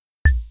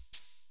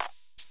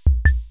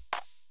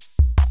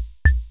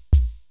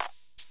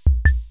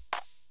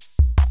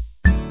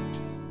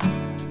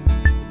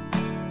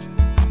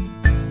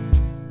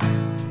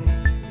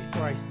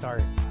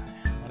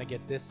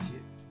get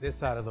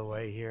this out of the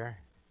way here.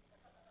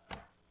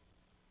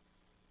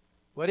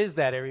 What is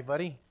that,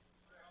 everybody?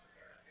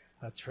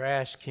 A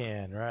trash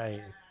can,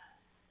 right?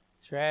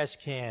 Trash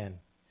can.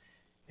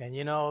 And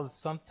you know,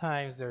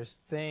 sometimes there's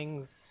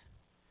things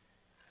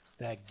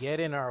that get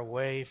in our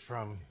way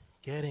from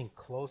getting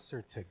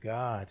closer to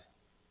God.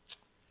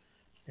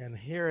 And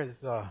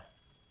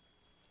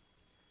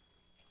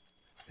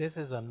this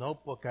is a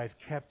notebook I've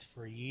kept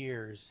for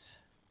years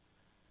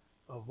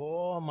of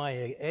all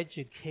my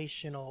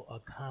educational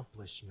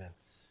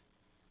accomplishments.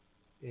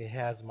 It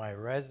has my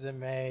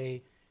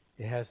resume,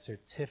 it has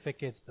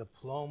certificates,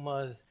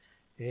 diplomas,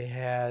 it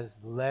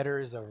has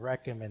letters of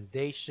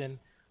recommendation,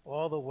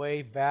 all the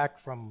way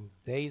back from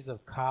days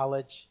of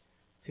college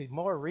to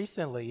more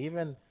recently.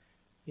 Even,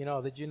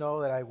 did you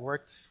know that I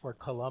worked for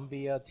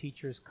Columbia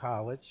Teachers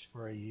College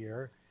for a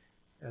year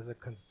as a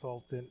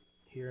consultant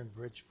here in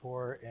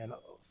Bridgeport, and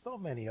so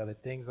many other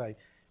things. I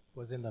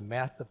was in the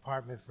math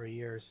department for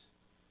years.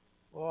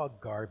 All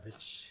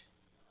garbage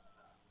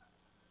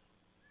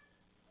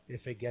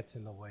if it gets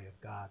in the way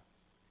of God.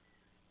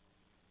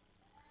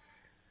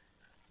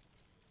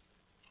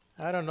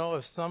 I don't know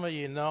if some of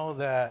you know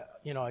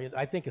that,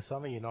 I think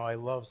some of you know I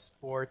love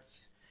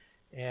sports,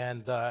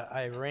 and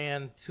I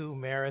ran 2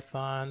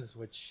 marathons,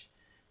 which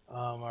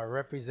are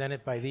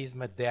represented by these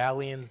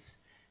medallions,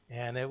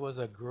 and it was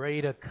a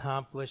great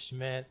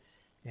accomplishment.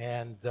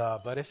 And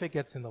but if it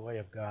gets in the way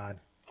of God,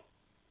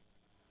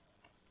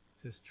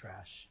 it's just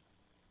trash.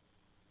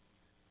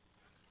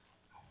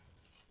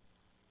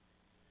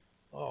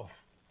 Oh,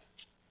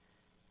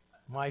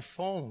 my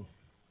phone,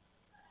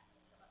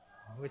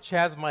 which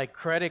has my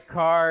credit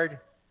card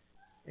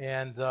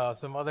and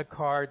some other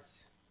cards,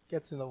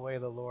 gets in the way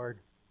of the Lord.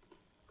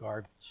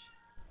 Garbage.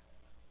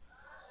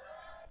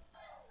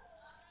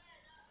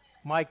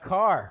 My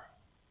car,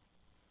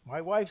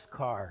 my wife's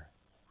car,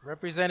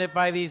 represented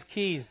by these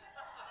keys.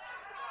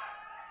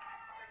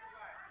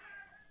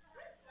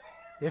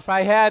 If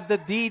I had the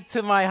deed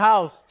to my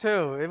house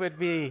too, it would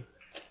be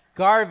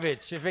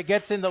garbage if it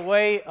gets in the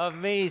way of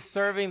me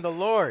serving the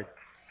Lord.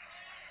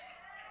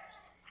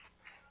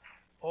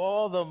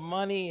 All the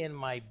money in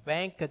my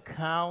bank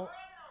account,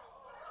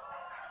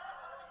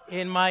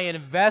 in my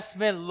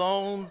investment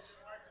loans,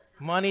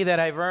 money that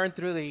I've earned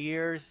through the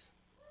years,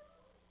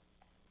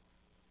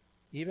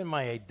 even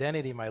my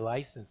identity, my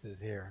license is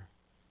here.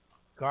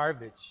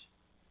 Garbage.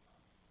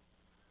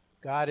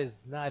 God is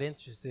not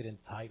interested in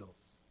titles.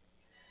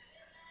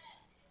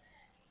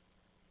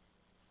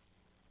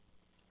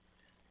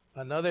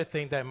 Another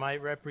thing that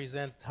might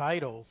represent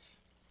titles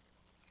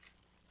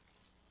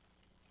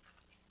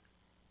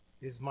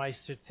is my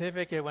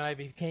certificate when I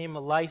became a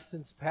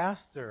licensed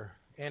pastor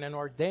and an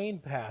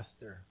ordained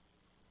pastor.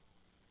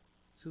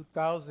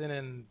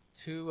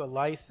 2002, a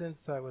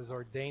license. I was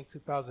ordained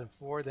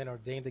 2004, then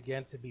ordained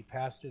again to be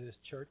pastor of this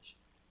church.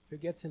 If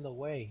it gets in the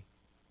way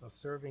of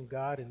serving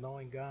God and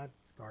knowing God,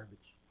 it's garbage.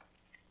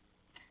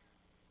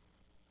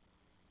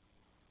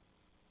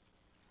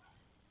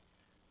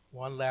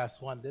 One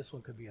last one. This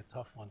one could be a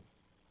tough one.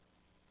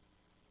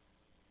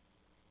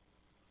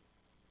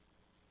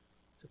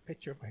 It's a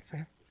picture of my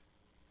family.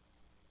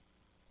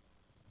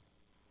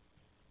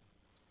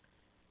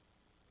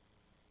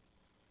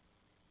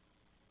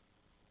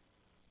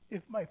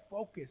 If my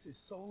focus is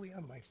solely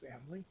on my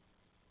family,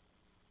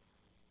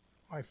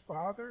 my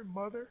father,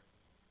 mother,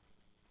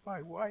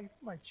 my wife,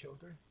 my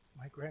children,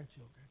 my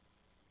grandchildren,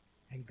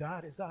 and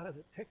God is out of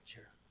the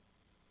picture,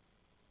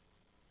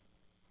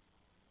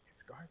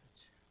 it's garbage.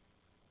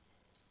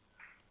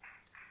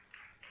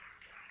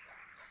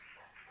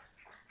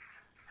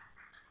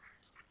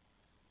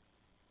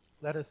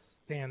 Let us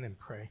stand and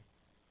pray.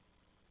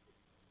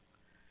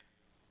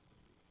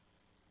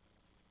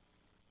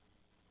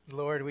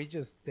 Lord, we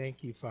just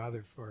thank you,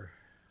 Father, for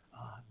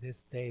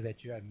this day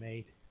that you have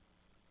made.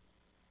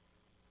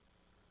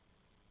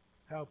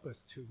 Help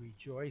us to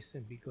rejoice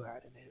and be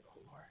glad in it, O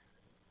Lord.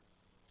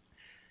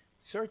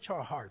 Search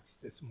our hearts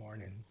this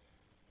morning.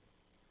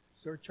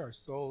 Search our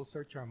souls,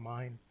 search our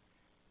mind,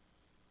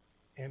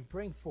 and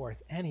bring forth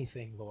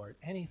anything, Lord,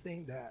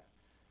 anything that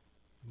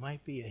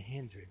might be a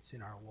hindrance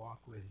in our walk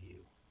with you.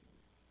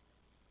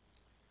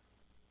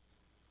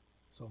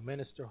 So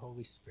minister,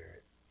 Holy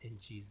Spirit, in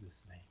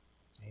Jesus' name.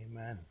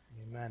 Amen.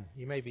 Amen.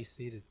 You may be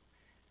seated.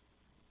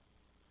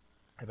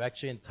 I've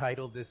actually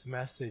entitled this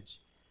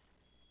message,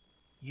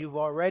 You've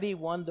Already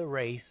Won the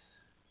Race,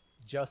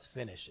 Just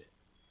Finish It.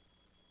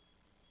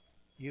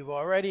 You've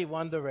already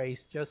won the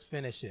race, just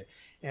finish it.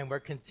 And we're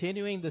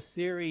continuing the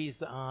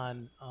series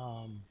on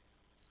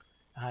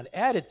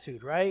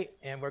attitude, right?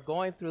 And we're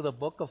going through the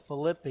book of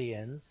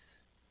Philippians.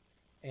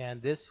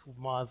 And this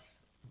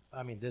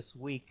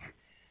week,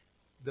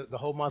 the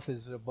whole month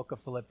is the book of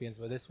Philippians,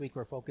 but this week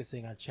we're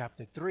focusing on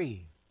chapter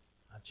 3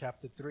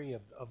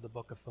 of the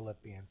book of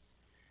Philippians.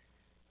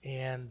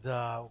 And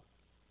I'm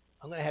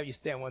going to have you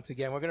stand once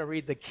again. We're going to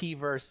read the key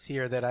verse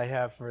here that I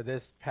have for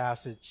this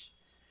passage.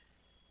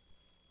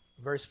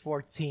 Verse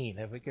 14,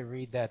 if we could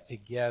read that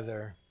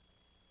together.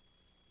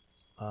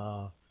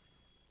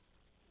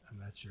 I'm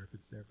not sure if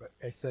it's there, but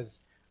it says,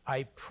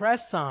 I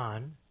press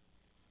on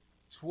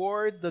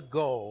toward the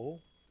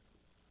goal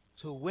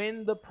to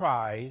win the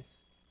prize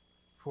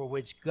for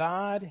which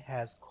God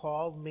has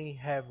called me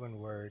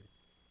heavenward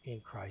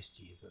in Christ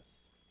Jesus.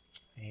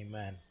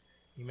 Amen.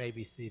 You may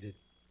be seated.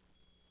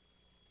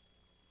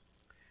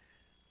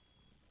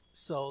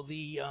 So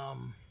we're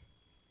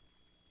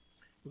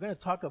going to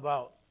talk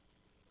about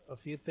a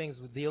few things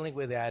with dealing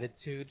with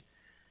attitude.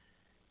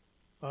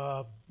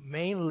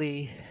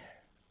 Mainly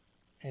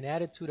an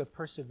attitude of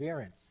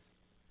perseverance,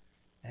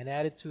 an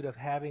attitude of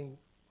having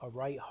a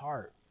right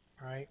heart,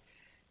 right?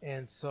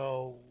 And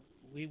so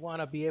we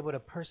want to be able to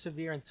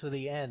persevere until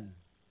the end,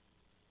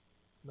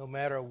 no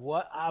matter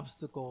what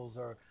obstacles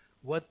or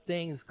what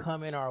things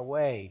come in our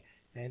way.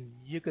 And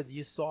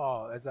you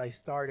saw as I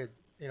started,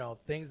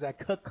 things that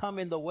could come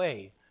in the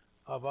way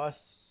of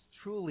us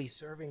truly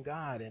serving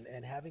God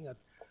and having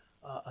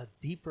a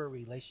deeper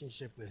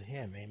relationship with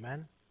Him.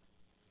 Amen.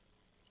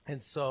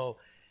 And so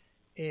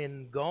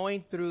in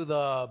going through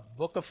the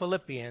book of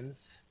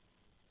Philippians,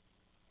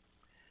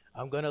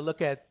 I'm going to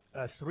look at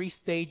 3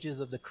 stages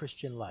of the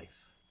Christian life,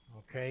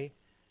 okay?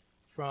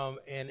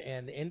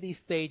 And in these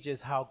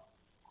stages, how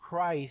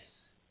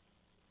Christ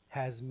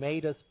has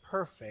made us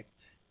perfect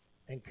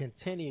and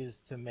continues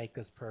to make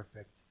us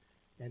perfect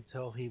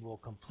until He will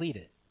complete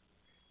it.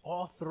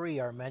 All 3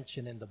 are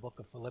mentioned in the book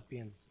of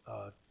Philippians,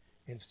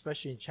 and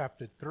especially in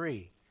chapter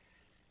 3.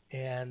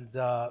 And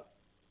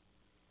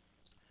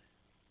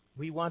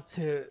we want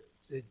to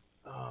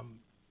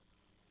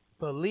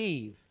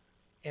believe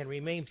and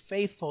remain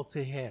faithful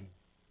to Him,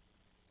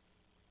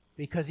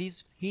 because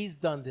He's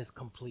done this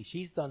completion.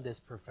 He's done this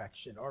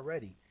perfection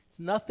already. It's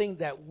nothing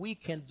that we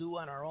can do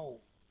on our own.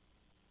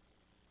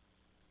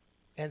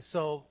 And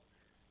so,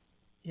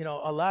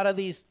 a lot of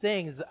these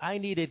things I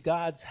needed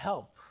God's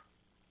help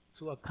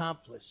to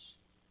accomplish.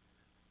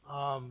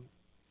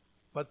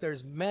 But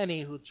there's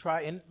many who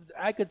try, and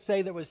I could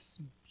say there was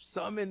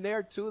some in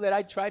there too that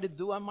I tried to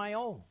do on my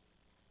own.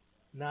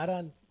 Not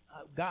on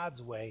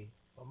God's way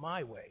or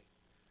my way.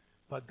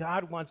 But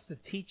God wants to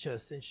teach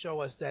us and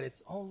show us that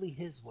it's only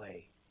His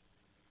way.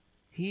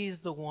 He's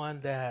the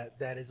one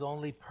that is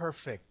only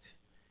perfect.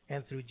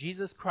 And through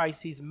Jesus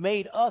Christ, He's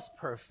made us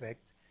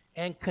perfect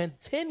and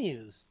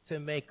continues to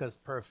make us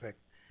perfect.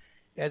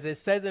 As it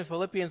says in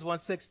Philippians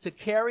 1:6, to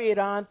carry it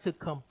on to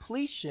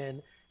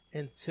completion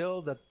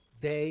until the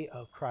day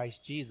of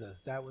Christ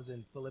Jesus. That was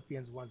in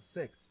Philippians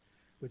 1:6,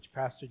 which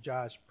Pastor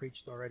Josh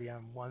preached already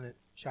on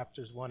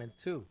chapters 1 and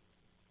 2.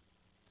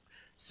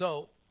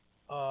 So,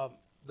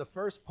 the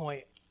first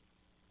point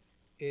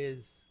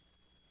is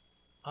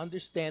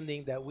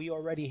understanding that we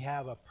already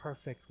have a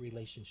perfect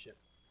relationship.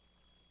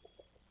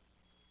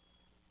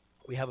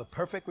 We have a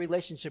perfect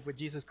relationship with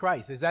Jesus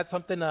Christ. Is that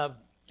something to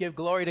give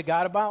glory to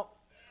God about?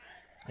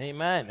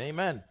 Amen.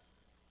 Amen.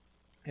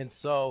 And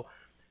so,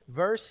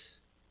 verse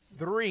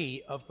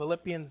 3 of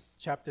Philippians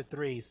chapter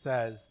 3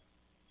 says,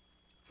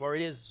 for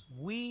it is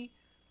we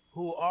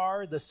who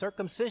are the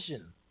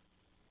circumcision,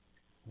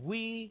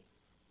 we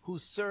who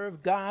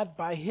serve God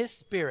by His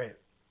Spirit,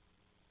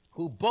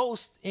 who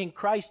boast in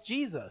Christ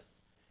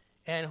Jesus,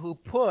 and who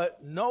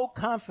put no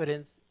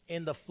confidence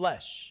in the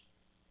flesh.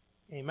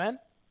 Amen?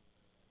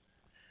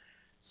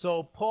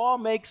 So Paul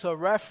makes a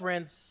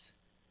reference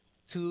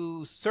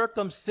to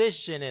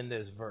circumcision in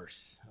this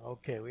verse.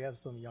 Okay, we have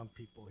some young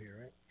people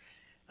here,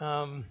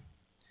 right?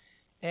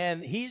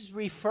 And he's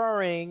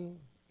referring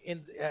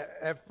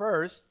at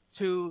first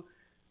to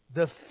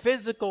the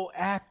physical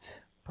act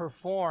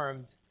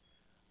performed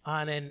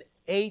on an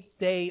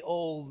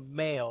 8-day-old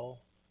male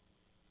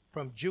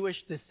from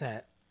Jewish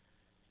descent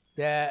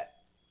that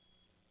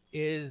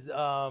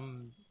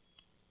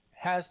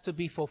has to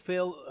be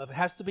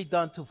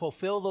done to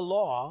fulfill the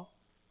law,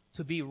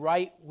 to be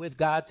right with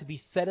God, to be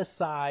set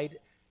aside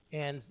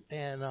and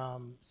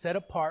set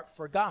apart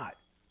for God,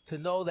 to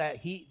know that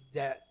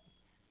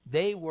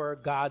they were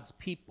God's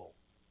people.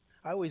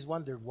 I always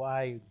wondered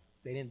why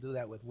they didn't do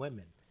that with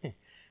women,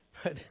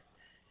 but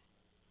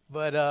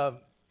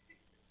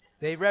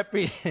it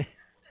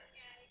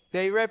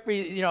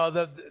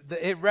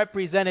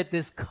represented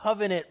this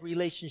covenant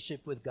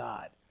relationship with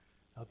God.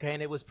 Okay,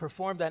 and it was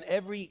performed on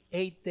every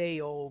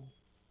 8-day-old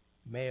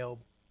male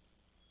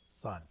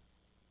son.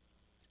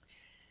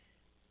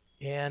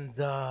 And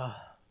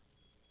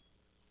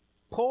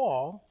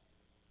Paul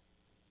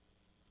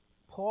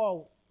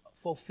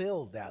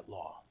fulfilled that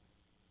law.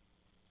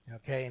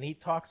 Okay, and he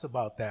talks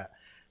about that,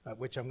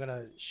 which I'm going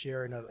to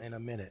share in a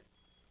minute.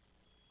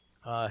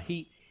 But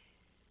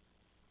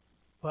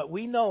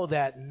we know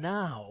that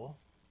now,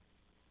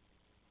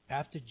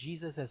 after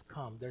Jesus has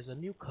come, there's a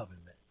new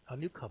covenant,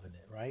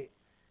 right?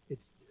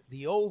 It's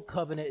the old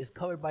covenant is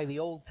covered by the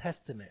Old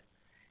Testament.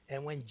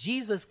 And when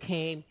Jesus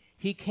came,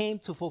 He came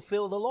to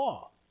fulfill the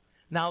law.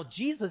 Now,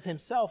 Jesus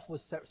Himself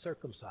was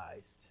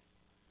circumcised.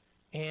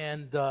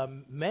 And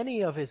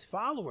many of His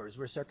followers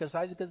were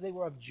circumcised because they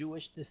were of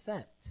Jewish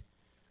descent.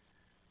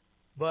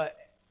 But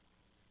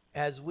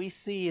as we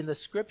see in the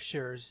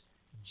scriptures,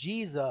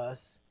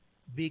 Jesus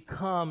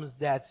becomes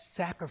that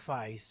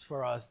sacrifice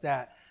for us,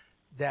 that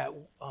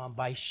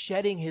by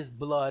shedding his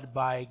blood,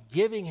 by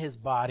giving his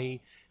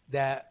body,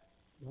 that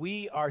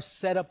we are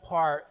set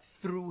apart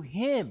through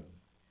him,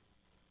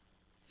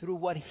 through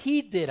what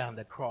he did on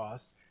the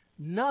cross,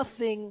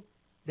 nothing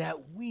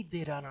that we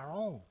did on our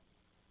own,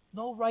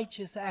 no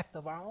righteous act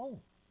of our own.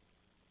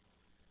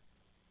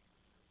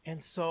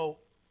 And so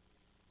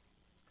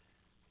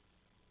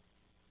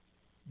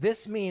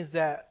this means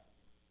that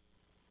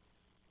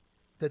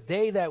the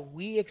day that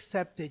we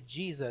accepted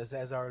Jesus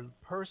as our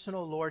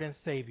personal Lord and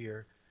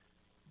Savior,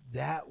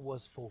 that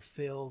was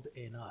fulfilled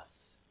in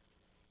us.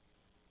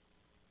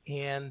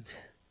 And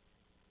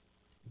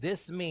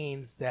this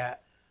means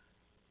that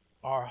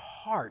our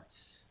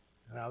hearts,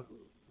 now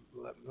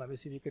let me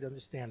see if you could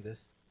understand this,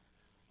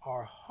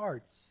 our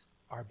hearts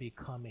are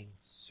becoming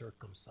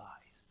circumcised,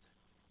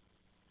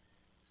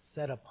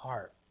 set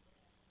apart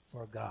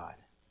for God.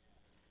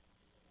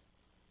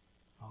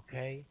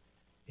 Okay?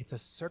 It's a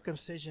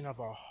circumcision of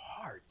our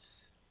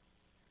hearts.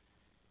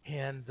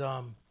 And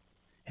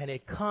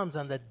it comes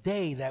on the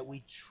day that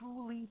we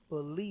truly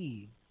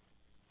believe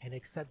and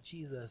accept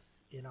Jesus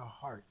in our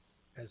hearts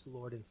as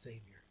Lord and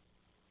Savior.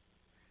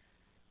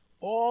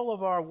 All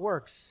of our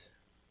works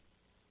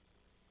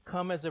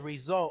come as a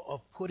result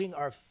of putting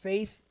our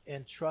faith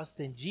and trust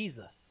in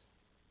Jesus.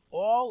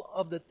 All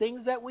of the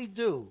things that we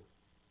do,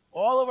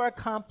 all of our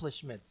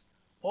accomplishments,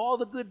 all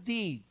the good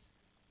deeds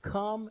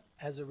come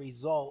as a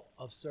result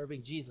of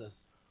serving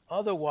Jesus.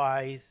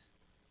 Otherwise,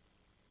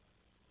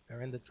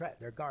 they're in the trash,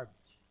 they're garbage.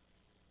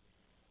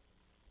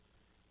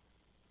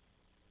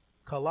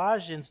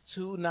 Colossians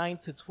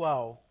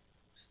 2:9-12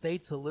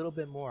 states a little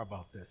bit more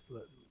about this.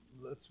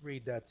 Let's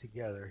read that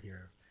together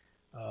here.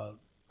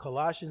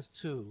 Colossians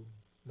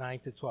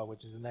 2:9-12,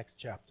 which is the next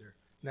chapter,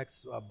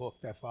 next book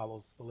that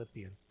follows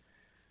Philippians.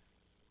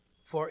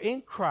 For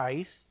in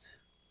Christ,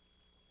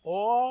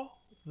 all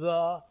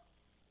the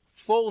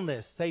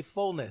fullness, say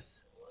fullness,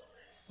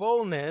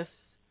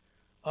 fullness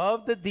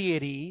of the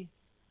deity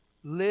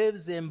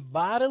lives in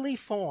bodily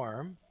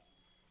form,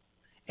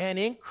 and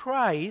in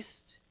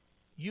Christ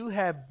you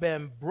have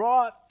been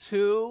brought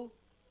to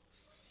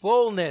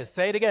fullness.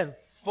 Say it again,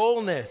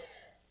 fullness.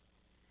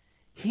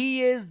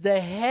 He is the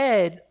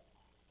head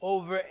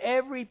over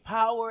every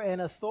power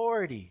and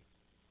authority,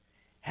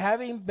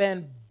 having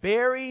been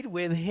buried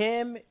with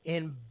him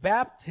in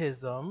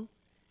baptism,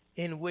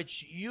 in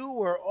which you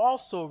were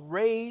also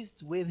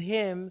raised with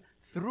him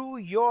through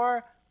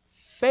your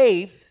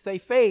faith, say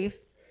faith,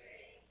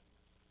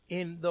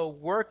 in the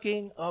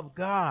working of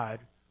God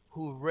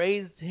who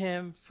raised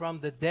him from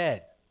the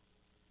dead.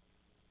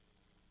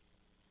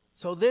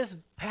 So this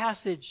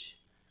passage,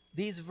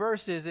 these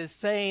verses is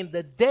saying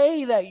the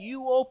day that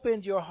you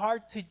opened your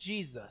heart to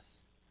Jesus,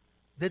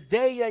 the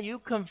day that you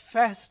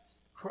confessed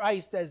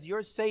Christ as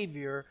your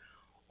Savior,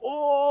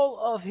 all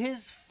of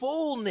his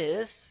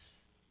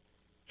fullness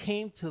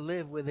came to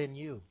live within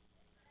you.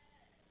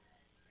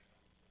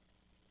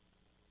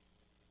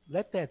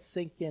 Let that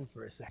sink in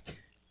for a second.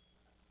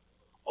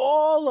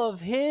 All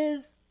of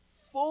his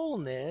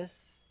fullness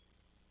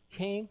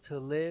came to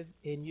live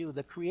in you.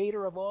 The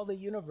creator of all the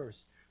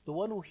universe, the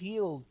one who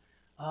healed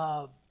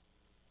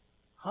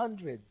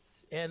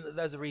hundreds, and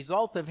as a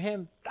result of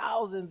him,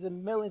 thousands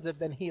and millions have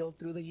been healed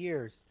through the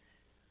years.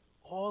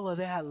 All of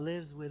that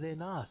lives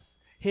within us.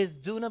 His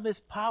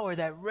dunamis power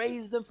that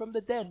raised him from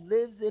the dead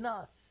lives in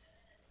us.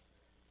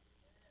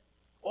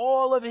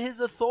 All of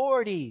his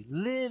authority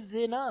lives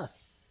in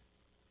us.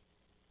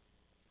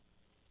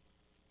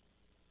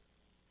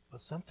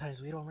 But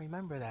sometimes we don't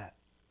remember that.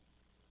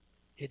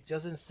 It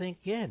doesn't sink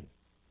in.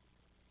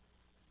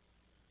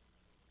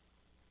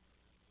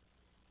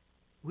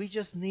 We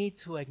just need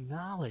to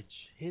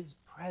acknowledge his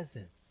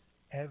presence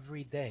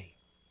every day.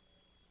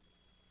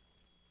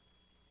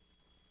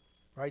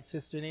 Right,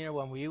 Sister Nina?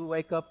 When you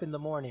wake up in the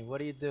morning, what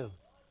do?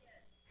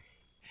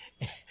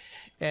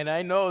 And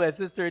I know that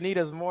Sister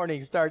Anita's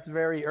morning starts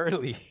very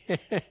early.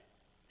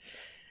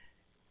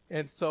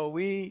 And so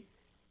we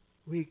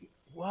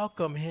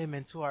welcome him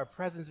into our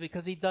presence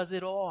because he does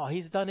it all.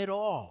 He's done it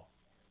all.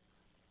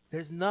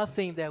 There's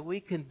nothing that we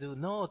can do,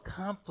 no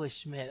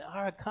accomplishment.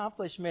 Our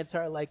accomplishments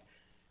are like,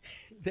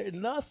 they're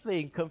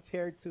nothing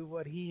compared to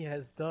what he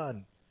has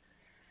done.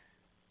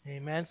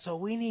 Amen. So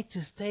we need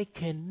to stay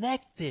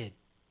connected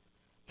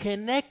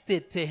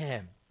to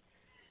him.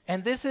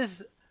 And this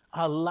is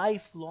a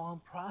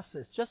lifelong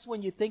process. Just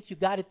when you think you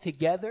got it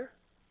together,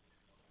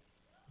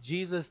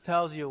 Jesus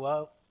tells you,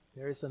 well,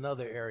 there's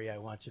another area I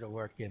want you to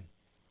work in.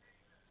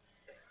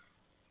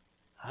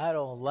 I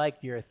don't like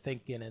your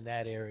thinking in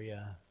that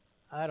area.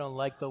 I don't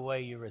like the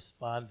way you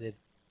responded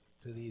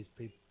to these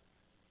people.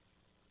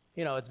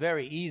 You know, it's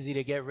very easy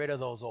to get rid of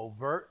those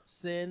overt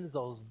sins,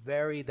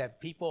 that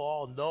people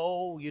all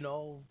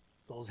know,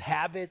 those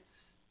habits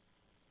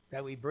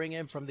that we bring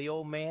in from the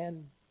old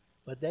man.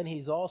 But then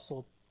he's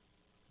also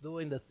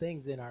doing the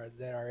things that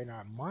are in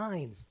our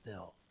minds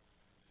still.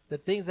 The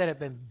things that have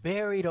been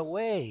buried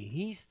away.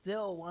 He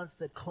still wants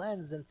to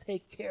cleanse and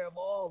take care of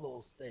all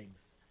those things.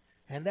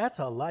 And that's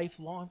a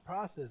lifelong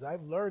process.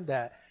 I've learned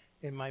that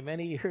in my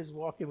many years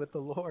walking with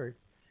the Lord.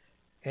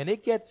 And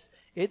it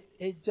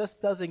just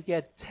doesn't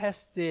get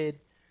tested.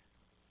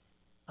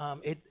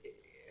 The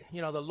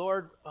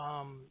Lord,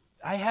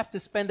 I have to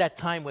spend that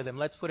time with him,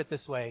 let's put it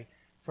this way,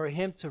 for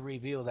him to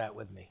reveal that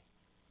with me.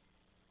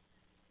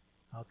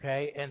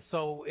 Okay? And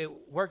so it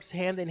works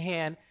hand in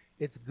hand.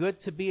 It's good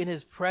to be in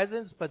his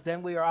presence, but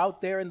then we are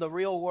out there in the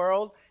real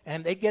world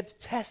and it gets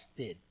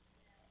tested.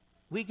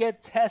 We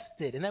get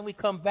tested, and then we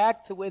come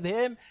back to with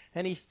him,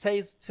 and he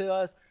says to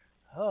us,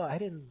 "Oh, I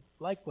didn't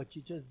like what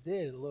you just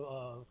did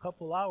a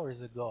couple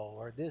hours ago,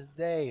 or this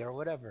day, or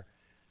whatever."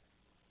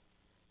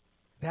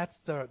 That's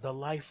the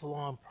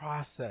lifelong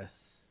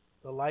process.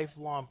 The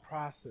lifelong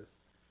process.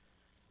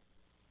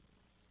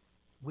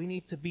 We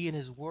need to be in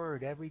his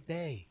word every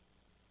day.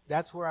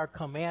 That's where our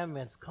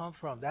commandments come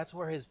from. That's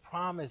where his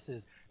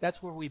promises.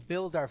 That's where we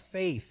build our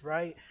faith,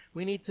 right?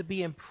 We need to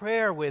be in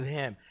prayer with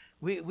him.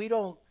 We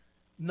don't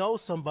know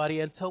somebody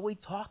until we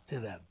talk to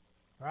them,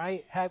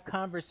 right? Have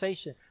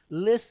conversation.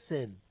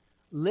 Listen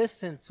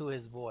to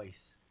his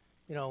voice.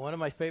 One of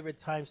my favorite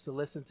times to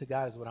listen to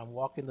God is when I'm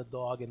walking the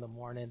dog in the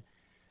morning.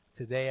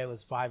 Today it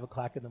was 5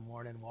 o'clock in the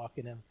morning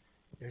walking him.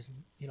 There's,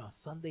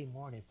 Sunday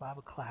morning, 5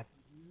 o'clock,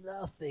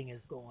 nothing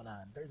is going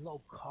on. There's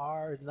no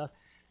cars, nothing.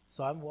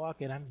 So I'm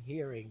walking, I'm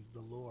hearing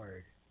the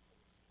Lord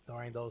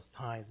during those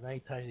times. Many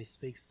times he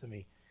speaks to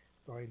me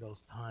during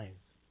those times.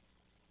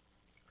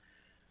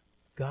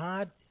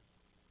 God,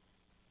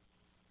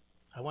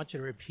 I want you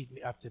to repeat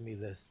after me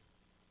this.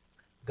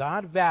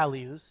 God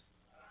values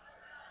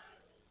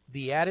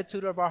the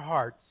attitude of our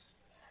hearts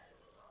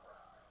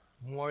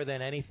more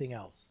than anything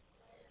else.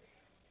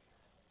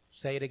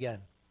 Say it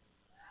again.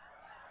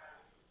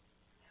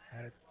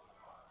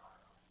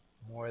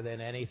 More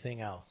than anything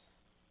else.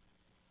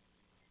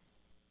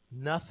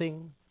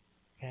 Nothing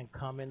can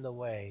come in the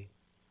way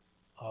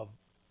of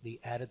the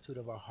attitude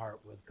of our heart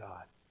with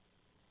God.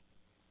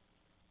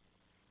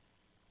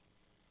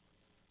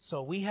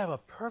 So we have a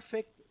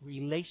perfect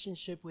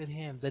relationship with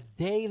him the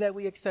day that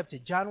we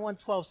accepted. John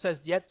 1:12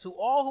 says, "Yet to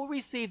all who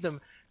received him,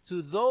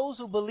 to those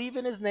who believe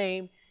in his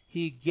name,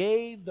 he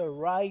gave the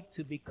right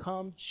to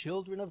become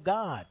children of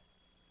God."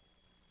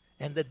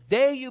 And the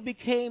day you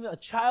became a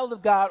child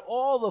of God,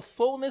 all the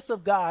fullness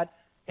of God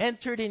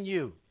entered in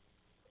you.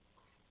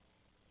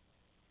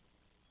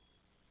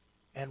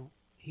 And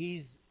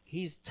he's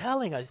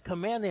telling us,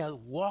 commanding us,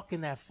 walk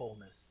in that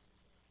fullness.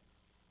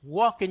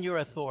 Walk in your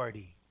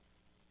authority.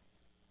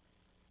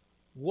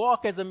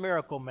 Walk as a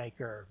miracle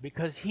maker,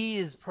 because he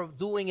is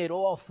doing it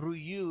all through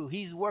you.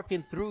 He's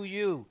working through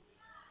you.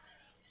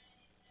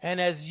 And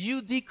as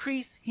you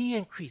decrease, he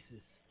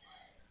increases.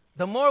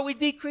 The more we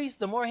decrease,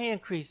 the more he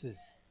increases.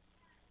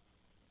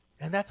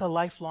 And that's a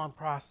lifelong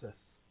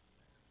process.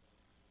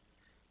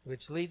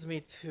 Which leads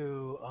me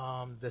to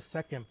the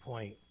second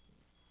point,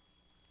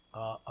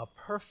 a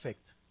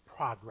perfect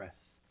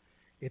progress.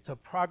 It's a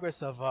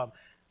progress of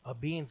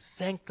being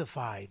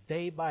sanctified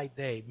day by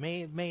day,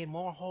 made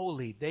more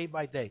holy day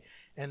by day.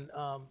 And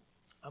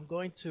I'm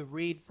going to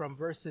read from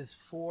verses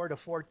 4 to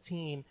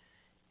 14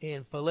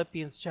 in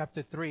Philippians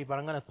chapter 3, but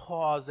I'm going to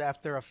pause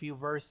after a few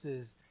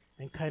verses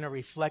and kind of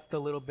reflect a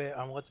little bit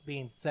on what's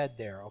being said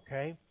there,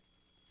 okay?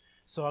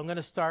 So I'm going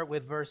to start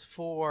with verse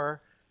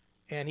 4,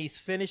 and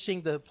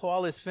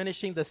Paul is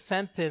finishing the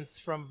sentence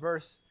from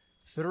verse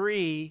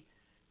 3,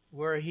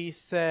 where he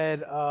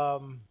said,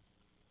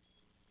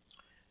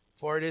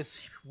 "For it is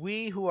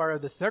we who are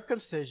of the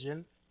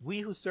circumcision, we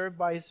who serve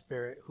by his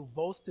Spirit, who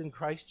boast in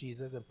Christ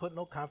Jesus and put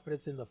no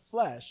confidence in the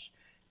flesh."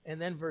 And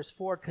then verse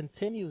 4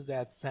 continues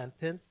that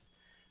sentence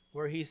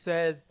where he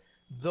says,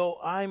 "Though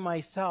I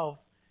myself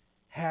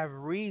have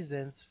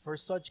reasons for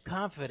such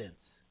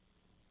confidence."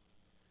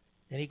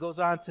 And he goes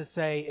on to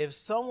say, if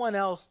someone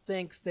else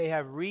thinks they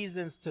have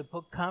reasons to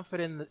put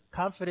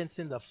confidence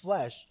in the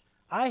flesh,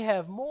 I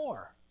have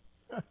more.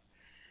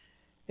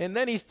 And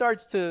then he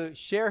starts to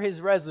share his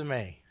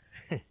resume.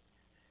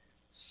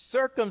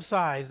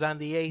 Circumcised on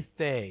the 8th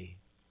day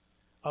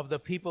of the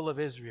people of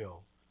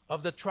Israel,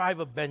 of the tribe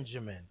of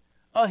Benjamin,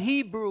 a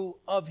Hebrew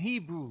of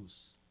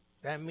Hebrews.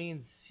 That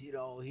means,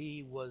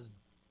 he was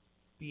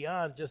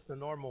beyond just a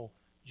normal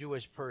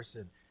Jewish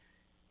person.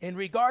 In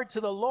regard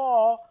to the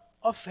law,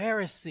 a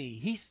Pharisee.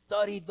 He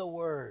studied the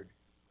word.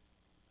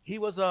 He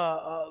was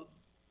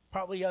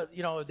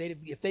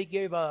if they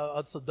gave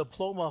a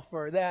diploma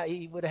for that,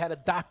 he would have had a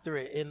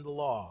doctorate in the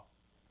law.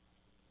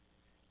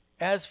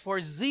 As for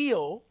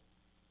zeal,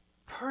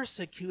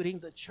 persecuting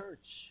the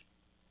church.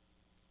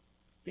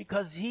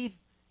 Because he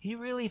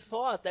really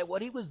thought that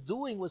what he was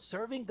doing was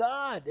serving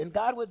God, and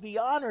God would be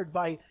honored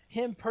by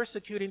him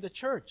persecuting the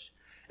church.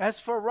 As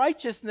for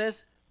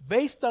righteousness,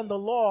 based on the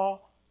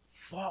law,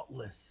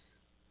 faultless.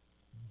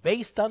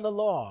 Based on the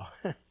law,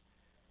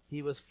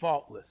 he was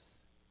faultless.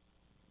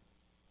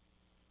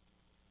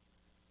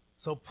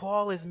 So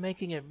Paul is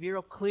making it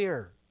real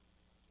clear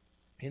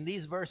in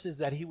these verses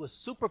that he was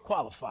super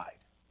qualified.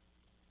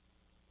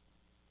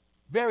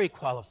 Very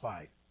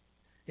qualified.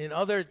 In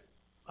other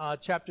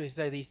chapters, he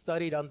said he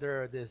studied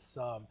under this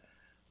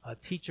a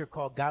teacher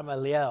called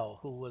Gamaliel,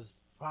 who was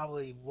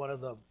probably one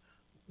of the,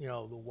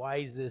 the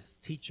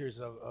wisest teachers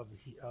of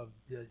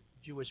the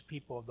Jewish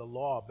people of the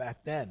law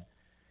back then.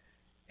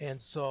 And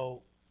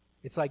so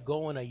it's like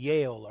going to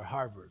Yale or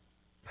Harvard.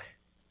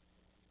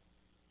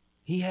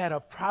 He had a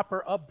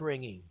proper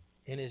upbringing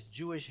in his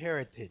Jewish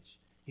heritage.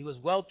 He was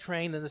well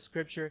trained in the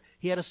scripture.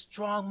 He had a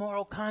strong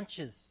moral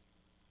conscience.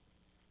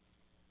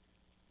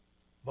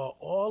 But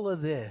all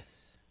of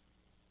this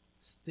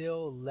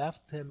still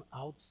left him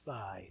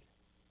outside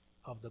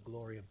of the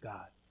glory of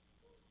God.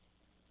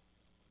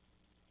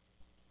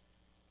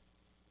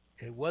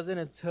 It wasn't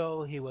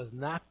until he was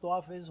knocked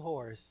off his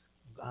horse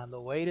on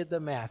the way to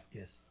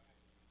Damascus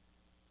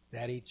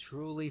that he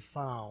truly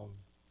found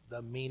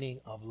the meaning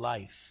of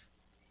life.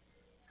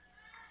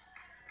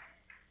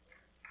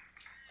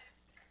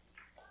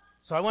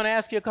 So I want to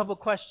ask you a couple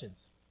questions.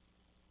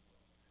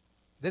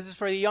 This is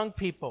for the young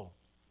people.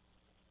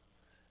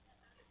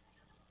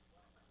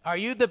 Are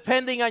you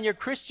depending on your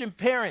Christian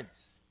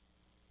parents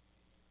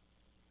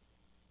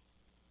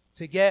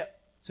to get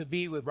to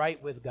be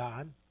right with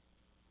God?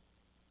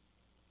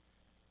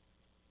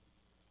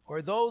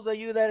 Or those of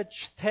you that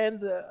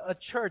attend a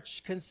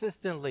church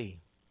consistently,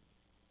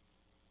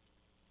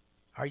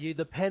 are you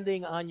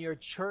depending on your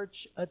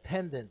church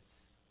attendance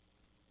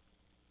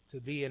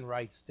to be in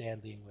right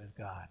standing with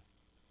God?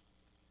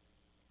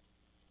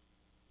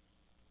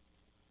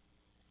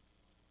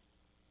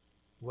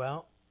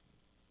 Well,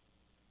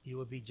 you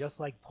would be just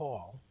like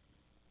Paul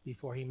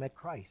before he met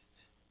Christ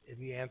if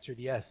you answered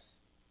yes.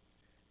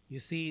 You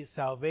see,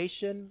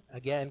 salvation,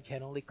 again,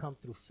 can only come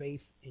through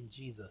faith in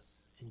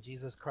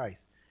Jesus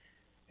Christ.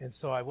 And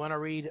so I want to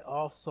read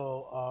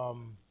also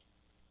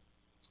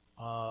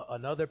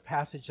another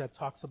passage that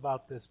talks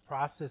about this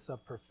process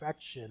of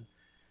perfection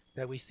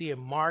that we see in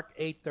Mark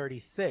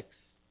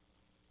 8:36.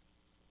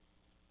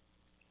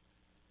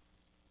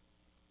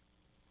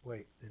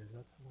 Wait, is that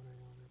the one I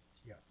wanted?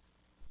 Yes.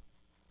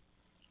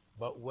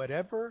 But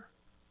whatever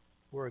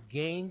were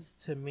gains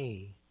to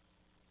me,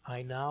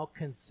 I now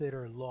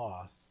consider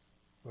loss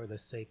for the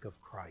sake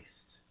of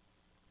Christ.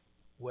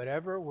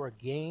 Whatever were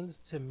gains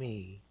to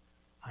me,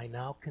 I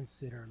now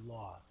consider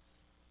loss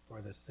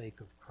for the sake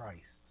of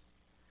Christ.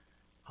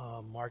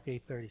 Mark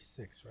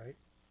 8:36, right?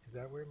 Is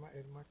that where Mark?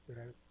 Did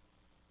I?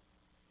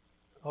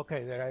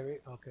 Okay, did I read?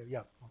 Okay, yeah.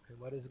 Okay,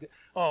 what is good?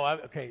 Oh,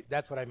 okay,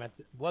 that's what I meant.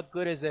 What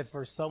good is it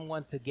for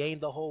someone to gain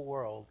the whole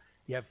world,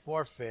 yet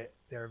forfeit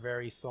their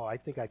very soul? I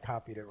think I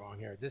copied it wrong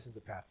here. This is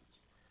the passage.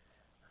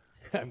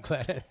 I'm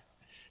glad.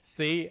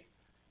 See,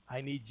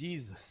 I need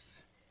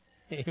Jesus.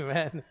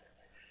 Amen.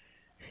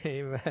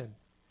 Amen.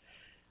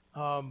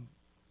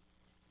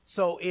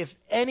 So if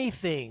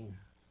anything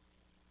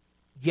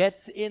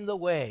gets in the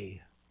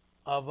way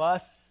of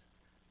us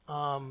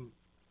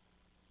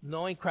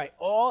knowing Christ,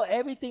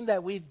 everything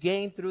that we've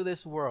gained through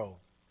this world,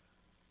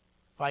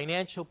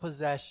 financial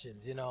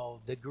possessions,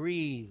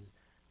 degrees,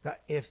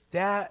 if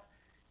that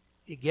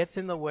it gets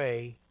in the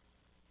way,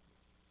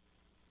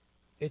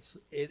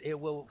 it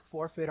will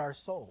forfeit our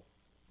soul,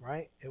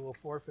 right? It will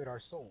forfeit our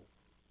soul.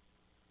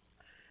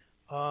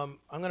 I'm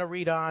going to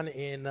read on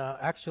in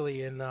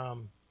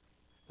the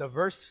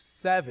verse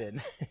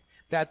 7.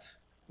 That's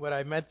what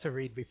I meant to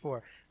read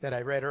before that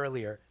I read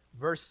earlier.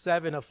 Verse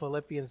 7 of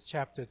Philippians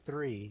chapter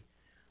 3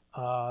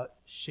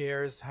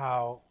 shares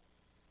how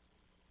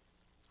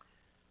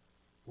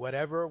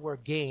whatever were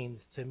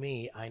gains to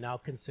me, I now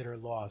consider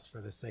loss for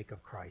the sake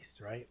of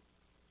Christ, right?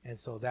 And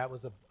so that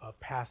was a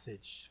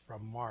passage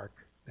from Mark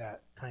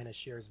that kind of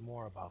shares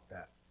more about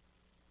that.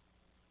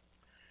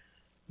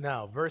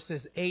 Now,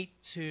 verses 8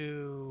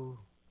 to,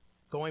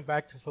 going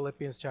back to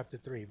Philippians chapter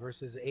 3,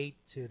 verses 8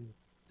 to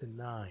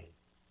 9.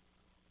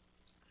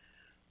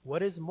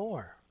 What is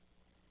more?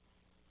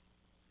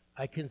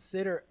 I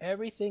consider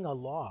everything a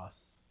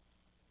loss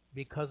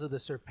because of the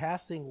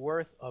surpassing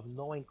worth of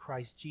knowing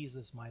Christ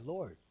Jesus my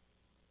Lord,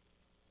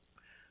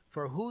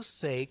 for whose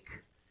sake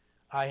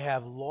I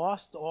have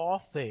lost all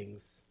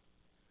things.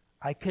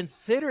 I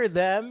consider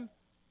them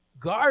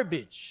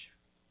garbage.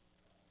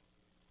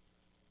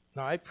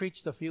 Now, I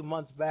preached a few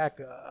months back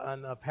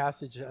on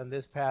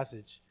this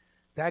passage.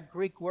 That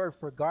Greek word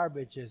for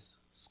garbage is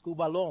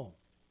skubalon.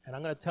 And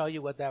I'm going to tell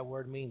you what that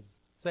word means.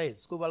 Say it,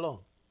 skubalon.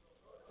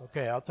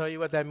 Okay, I'll tell you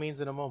what that means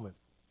in a moment.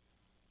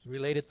 It's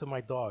related to my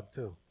dog,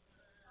 too.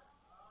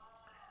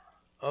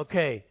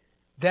 Okay,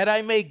 that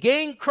I may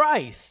gain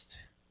Christ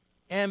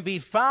and be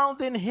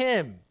found in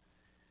him,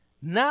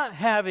 not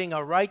having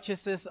a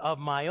righteousness of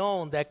my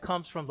own that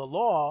comes from the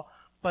law,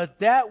 but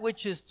that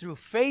which is through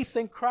faith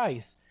in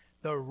Christ,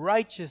 the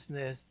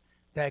righteousness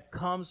that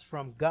comes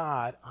from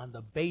God on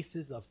the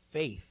basis of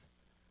faith.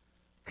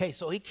 Okay,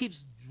 so he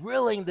keeps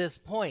drilling this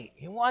point.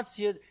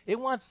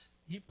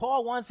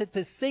 Paul wants it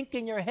to sink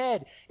in your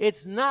head.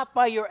 It's not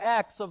by your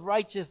acts of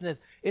righteousness.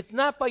 It's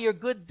not by your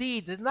good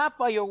deeds. It's not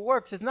by your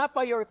works. It's not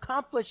by your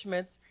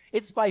accomplishments.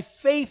 It's by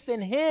faith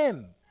in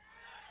him.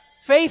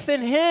 Faith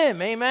in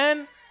him,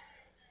 amen?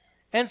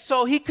 And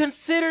so he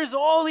considers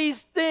all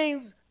these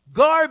things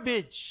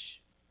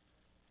garbage.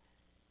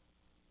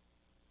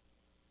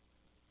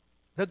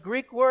 The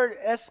Greek word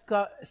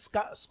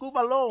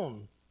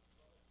skubalon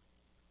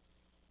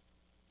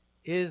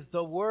is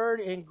the word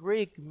in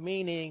Greek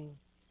meaning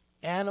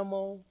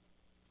animal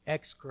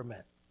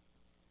excrement.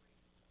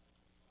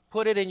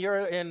 Put it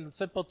in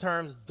simple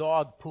terms,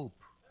 dog poop.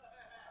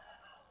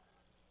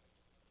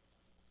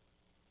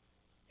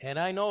 And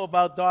I know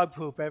about dog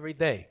poop every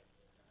day.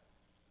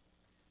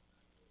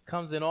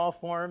 Comes in all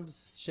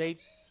forms,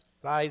 shapes,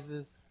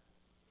 sizes.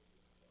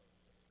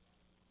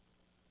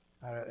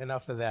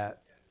 Enough of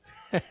that.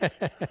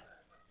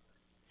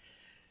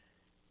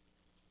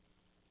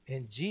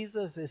 And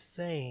Jesus is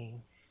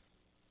saying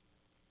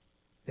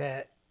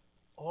that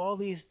all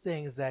these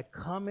things that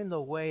come in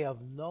the way of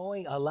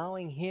knowing,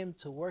 allowing Him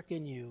to work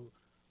in you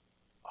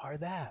are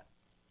that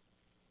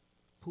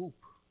poop.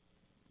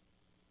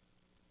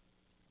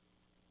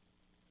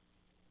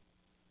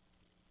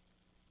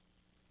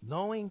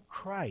 Knowing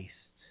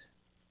Christ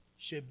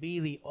should be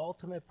the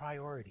ultimate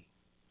priority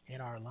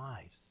in our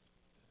lives.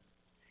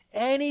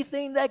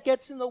 Anything that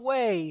gets in the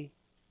way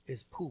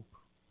is poop.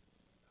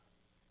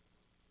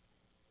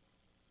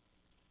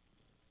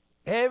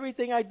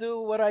 Everything I do,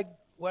 what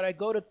I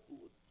go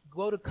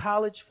to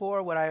college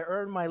for, what I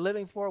earn my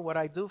living for, what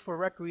I do for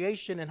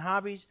recreation and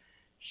hobbies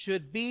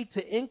should be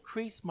to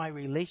increase my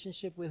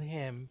relationship with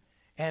Him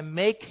and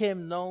make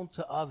Him known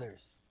to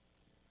others.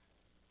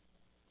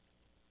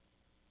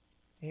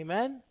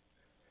 Amen?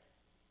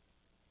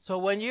 So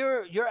when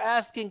you're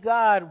asking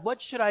God,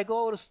 what should I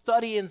go to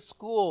study in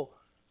school?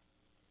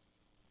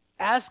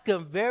 Ask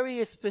Him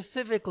very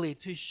specifically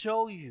to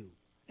show you.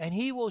 And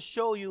He will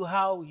show you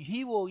how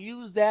He will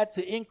use that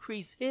to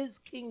increase His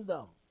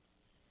kingdom.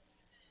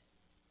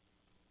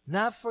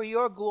 Not for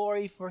your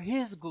glory, for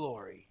His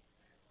glory.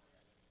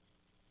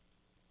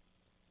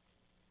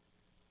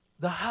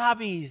 The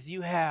hobbies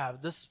you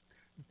have, the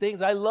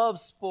things, I love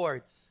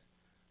sports.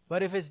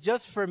 But if it's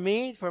just for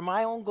me, for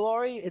my own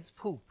glory, it's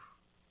poop.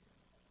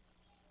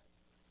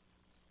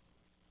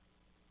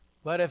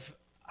 But if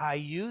I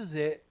use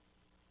it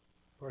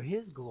for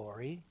His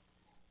glory,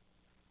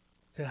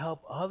 to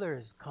help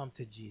others come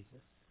to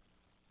Jesus.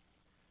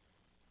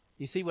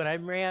 You see, when I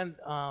ran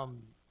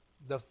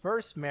the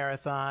first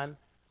marathon,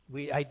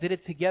 I did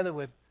it together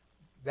with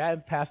that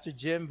and Pastor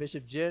Jim,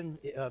 Bishop Jim,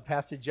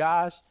 Pastor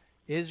Josh,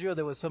 Israel.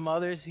 There were some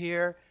others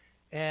here.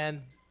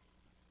 And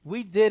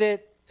we did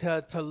it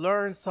to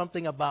learn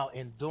something about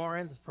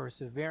endurance,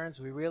 perseverance.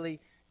 We really,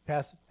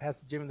 Pastor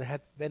Jim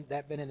had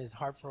been in his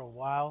heart for a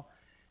while.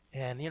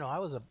 And, I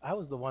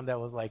was the one that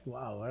was like,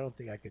 wow, I don't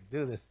think I could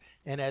do this.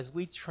 And as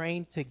we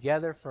trained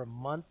together for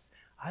months,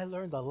 I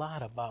learned a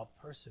lot about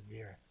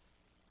perseverance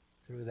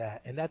through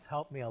that. And that's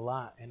helped me a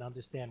lot and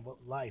understand what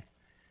life.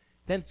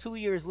 Then 2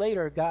 years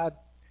later,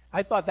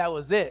 I thought that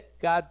was it.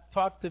 God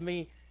talked to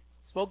me,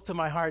 spoke to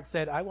my heart,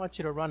 said, I want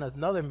you to run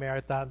another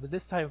marathon, but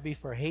this time it'll be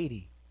for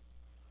Haiti.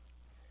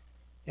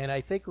 And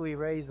I think we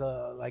raised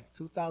like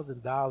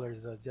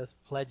 $2,000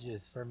 just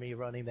pledges for me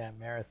running that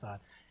marathon.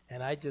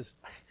 And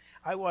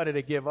I wanted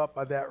to give up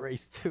on that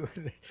race too.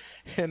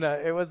 And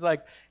it was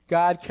like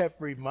God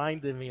kept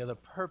reminding me of the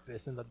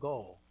purpose and the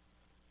goal.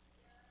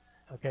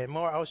 Okay,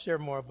 I'll share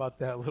more about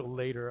that a little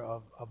later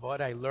of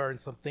what I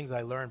learned, some things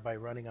I learned by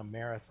running a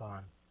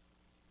marathon.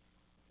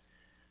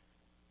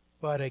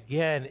 But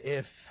again,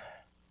 if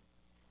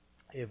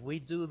we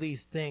do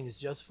these things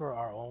just for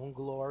our own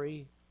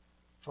glory,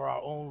 for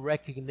our own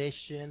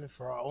recognition,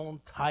 for our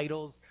own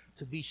titles,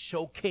 to be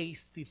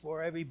showcased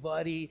before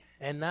everybody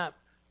and not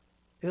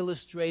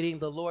illustrating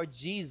the Lord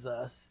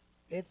Jesus,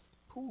 it's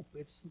poop.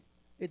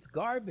 It's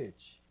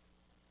garbage.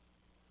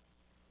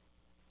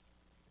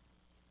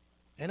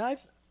 And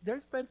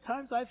there's been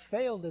times I've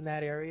failed in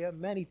that area,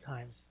 many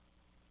times.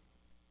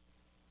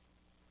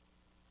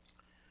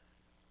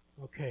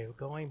 Okay,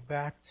 going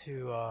back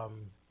to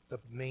the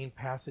main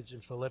passage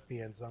in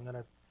Philippians, I'm going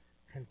to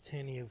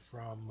continue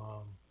from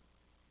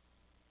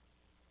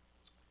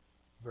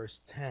verse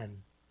 10.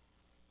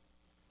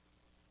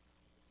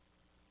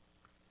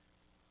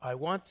 I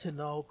want to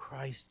know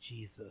Christ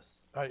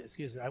Jesus.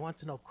 I want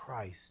to know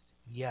Christ,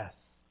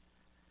 yes.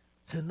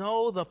 To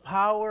know the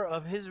power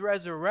of His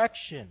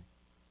resurrection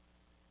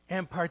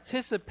and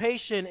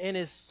participation in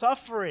His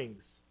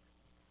sufferings,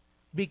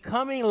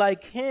 becoming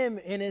like Him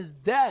in His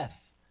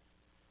death,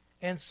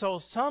 and so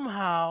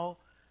somehow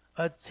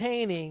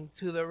attaining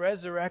to the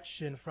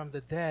resurrection from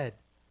the dead.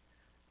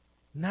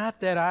 Not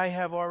that I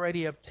have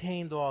already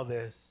obtained all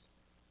this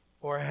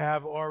or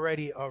have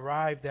already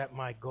arrived at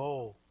my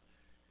goal.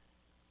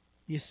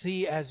 You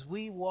see, as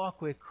we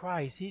walk with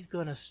Christ, He's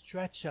going to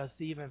stretch us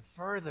even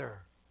further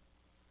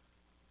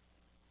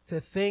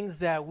to things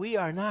that we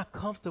are not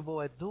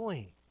comfortable at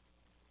doing,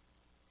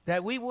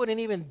 that we wouldn't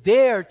even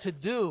dare to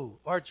do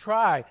or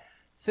try.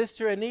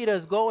 Sister Anita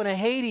is going to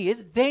Haiti.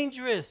 It's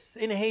dangerous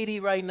in Haiti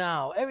right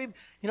now.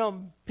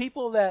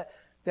 People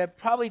that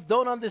probably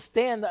don't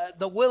understand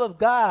the will of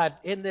God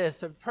in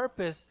this and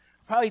purpose,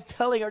 probably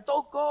telling her,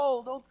 don't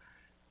go, don't.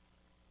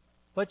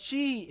 But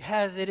she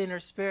has it in her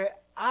spirit.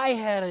 I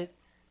had it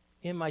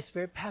in my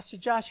spirit. Pastor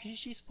Josh,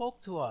 she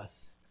spoke to us.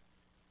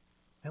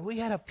 And we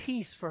had a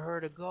peace for her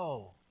to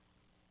go.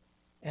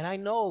 And I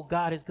know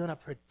God is going to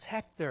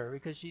protect her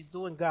because she's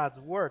doing God's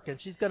work and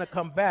she's going to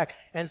come back.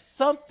 And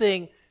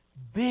something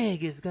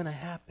big is going to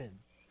happen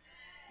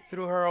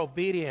through her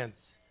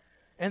obedience.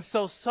 And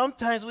so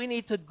sometimes we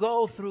need to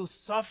go through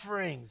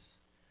sufferings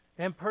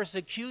and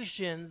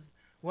persecutions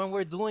when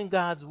we're doing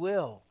God's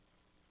will.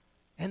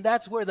 And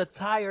that's where the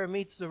tire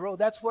meets the road.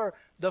 That's where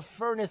the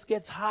furnace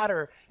gets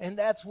hotter. And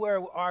that's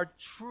where our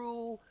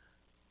true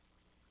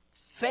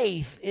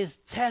faith is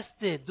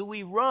tested. Do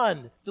we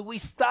run? Do we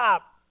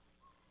stop?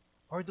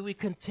 Or do we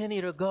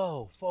continue to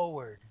go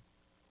forward?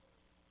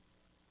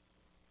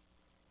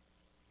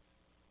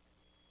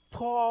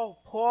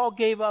 Paul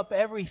gave up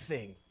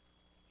everything.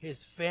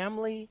 His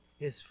family,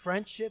 his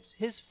friendships,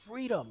 his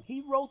freedom.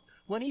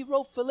 When he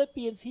wrote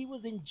Philippians, he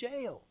was in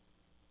jail.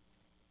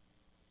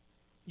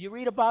 You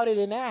read about it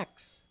in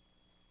Acts.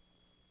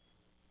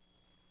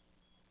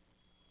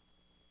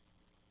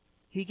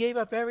 He gave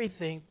up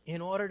everything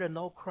in order to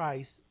know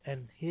Christ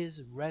and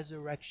his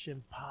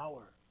resurrection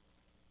power.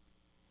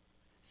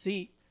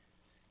 See,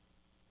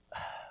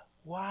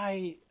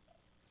 why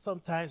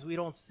sometimes we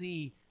don't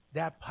see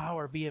that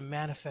power being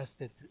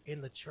manifested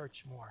in the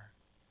church more?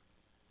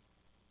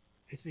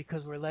 It's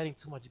because we're letting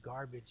too much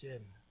garbage in.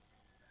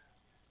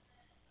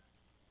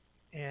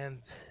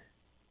 And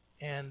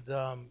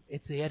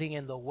it's getting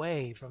in the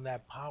way from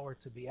that power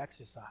to be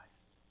exercised.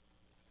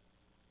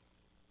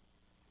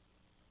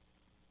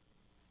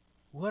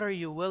 What are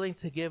you willing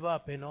to give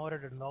up in order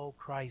to know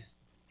Christ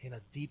in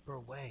a deeper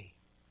way?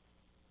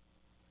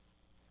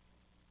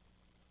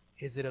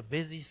 Is it a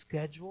busy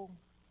schedule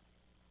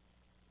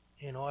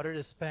in order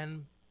to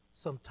spend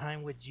some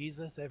time with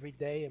Jesus every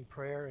day in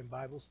prayer and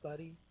Bible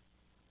study?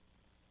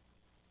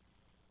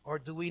 Or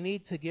do we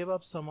need to give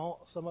up some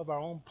of our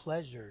own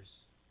pleasures,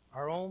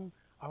 our own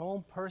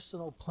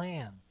personal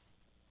plans?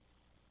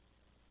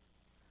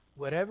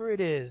 Whatever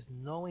it is,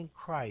 knowing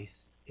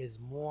Christ is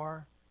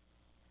more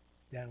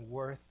than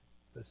worth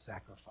the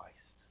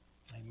sacrifice.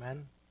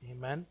 Amen?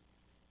 Amen?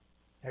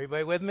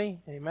 Everybody with me?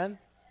 Amen?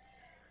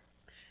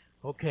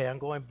 Okay, I'm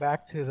going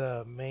back to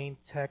the main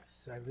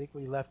text. I think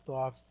we left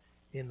off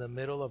in the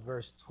middle of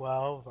verse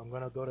 12. I'm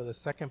going to go to the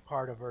second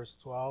part of verse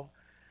 12.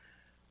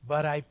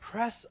 But I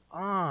press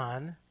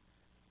on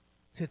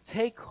to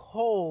take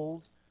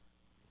hold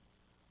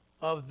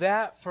of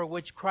that for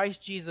which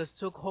Christ Jesus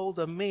took hold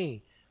of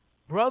me.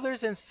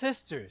 Brothers and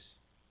sisters,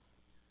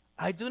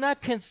 I do not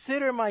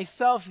consider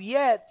myself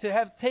yet to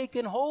have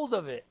taken hold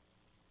of it.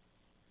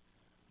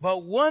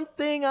 But one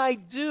thing I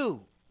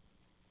do,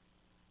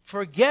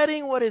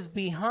 forgetting what is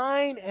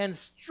behind and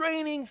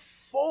staying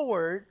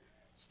toward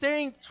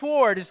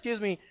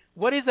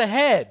what is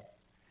ahead.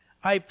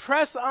 I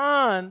press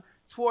on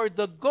toward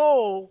the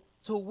goal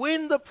to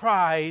win the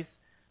prize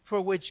for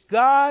which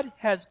God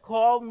has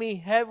called me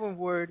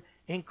heavenward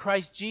in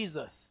Christ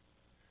Jesus.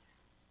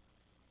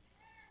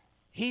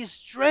 He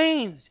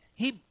strains,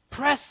 he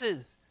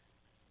presses,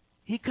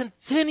 he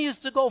continues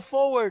to go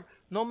forward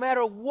no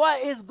matter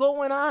what is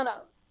going on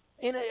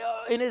in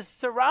his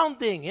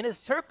surrounding, in his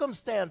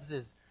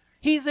circumstances.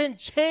 He's in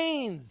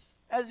chains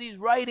as he's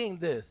writing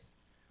this.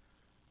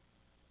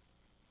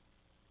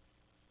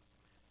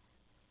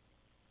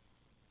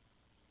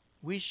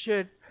 We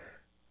should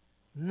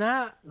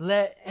not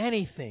let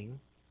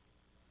anything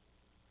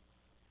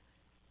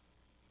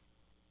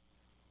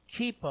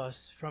keep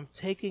us from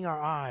taking our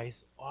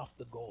eyes off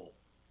the goal.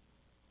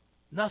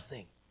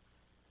 Nothing.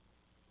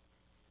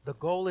 The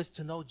goal is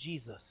to know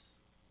Jesus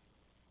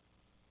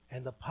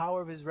and the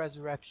power of his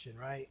resurrection,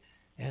 right?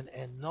 And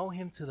know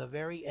him to the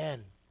very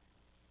end.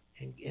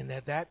 And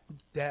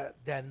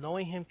that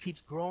knowing him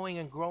keeps growing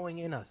and growing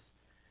in us.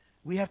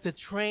 We have to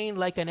train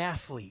like an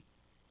athlete.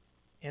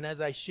 And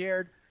as I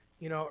shared,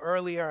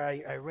 earlier,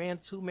 I ran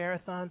 2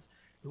 marathons.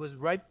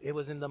 It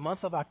was in the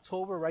month of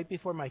October, right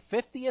before my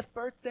 50th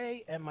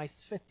birthday and my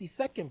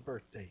 52nd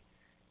birthday.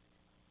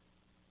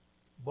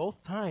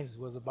 Both times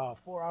was about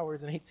 4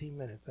 hours and 18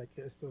 minutes. I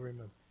can still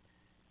remember.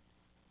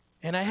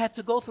 And I had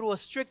to go through a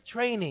strict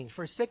training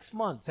for 6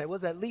 months. It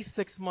was at least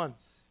 6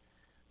 months,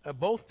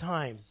 both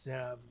times.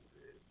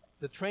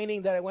 The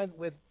training that I went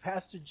with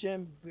Pastor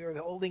Jim, we were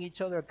holding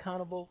each other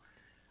accountable.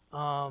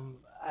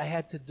 I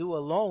had to do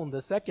alone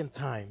the second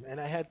time, and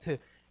I had to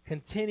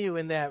continue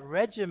in that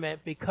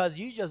regiment because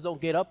you just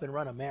don't get up and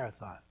run a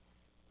marathon.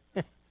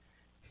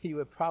 You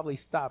would probably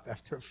stop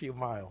after a few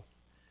miles.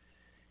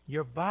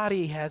 Your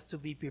body has to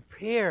be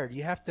prepared.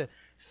 You have to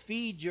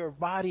feed your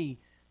body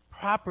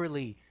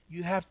properly.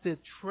 You have to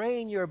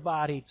train your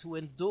body to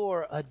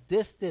endure a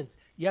distance.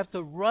 You have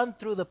to run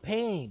through the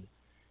pain.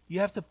 You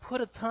have to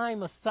put a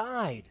time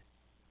aside.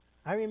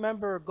 I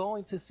remember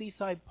going to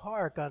Seaside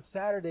Park on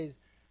Saturdays.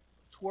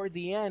 Toward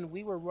the end,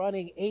 we were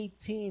running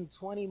 18,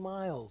 20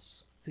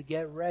 miles to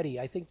get ready.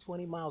 I think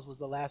 20 miles was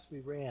the last we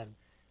ran.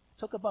 It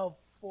took about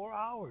 4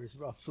 hours,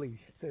 roughly,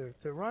 to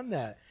run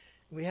that.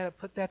 We had to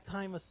put that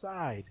time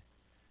aside.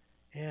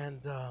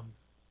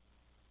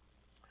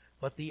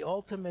 But the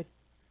ultimate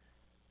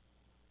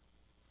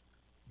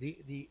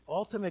The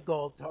ultimate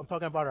goal, I'm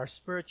talking about our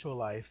spiritual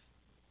life,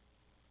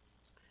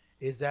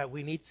 is that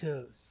we need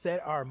to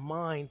set our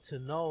mind to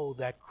know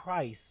that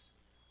Christ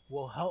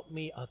will help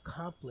me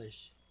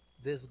accomplish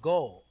this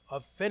goal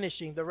of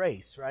finishing the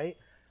race, right?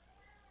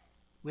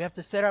 We have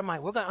to set our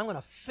mind. I'm going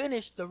to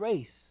finish the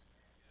race,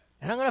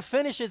 and I'm going to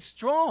finish it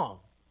strong.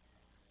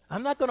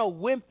 I'm not going to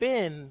limp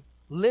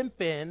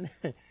in,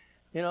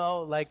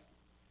 like.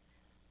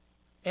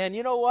 And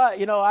you know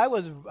what? I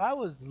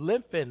was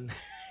limping.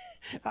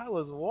 I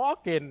was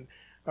walking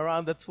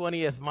around the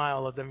 20th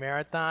mile of the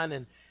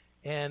marathon,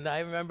 and I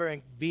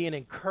remember being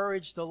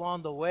encouraged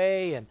along the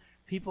way, and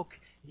people,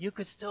 you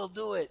could still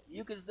do it.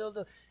 You could still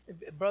do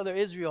it. Brother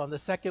Israel on the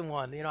second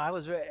one,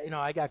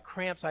 I got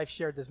cramps. I've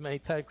shared this many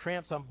times,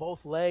 cramps on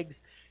both legs,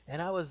 and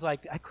I was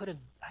like, I couldn't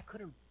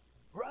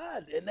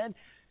run. And then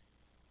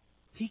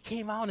he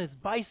came out on his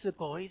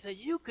bicycle, and he said,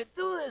 "You could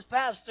do this,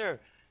 Pastor."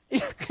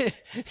 And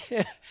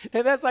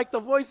that's like the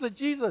voice of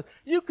Jesus.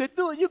 You could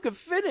do it. You could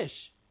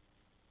finish.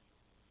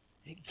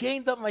 It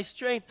gained up my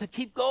strength to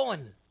keep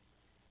going.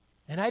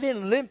 And I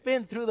didn't limp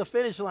in through the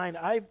finish line.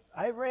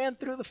 I ran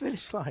through the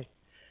finish line.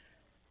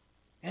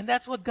 And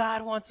that's what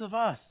God wants of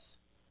us,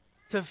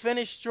 to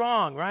finish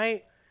strong,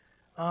 right?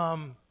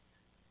 And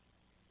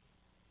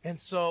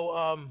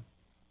so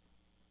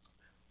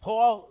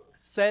Paul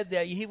said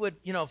that he would,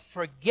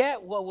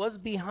 forget what was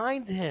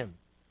behind him,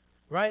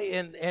 right?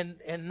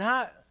 And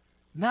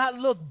not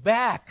look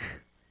back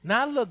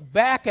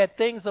at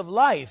things of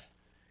life.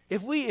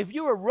 If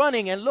you were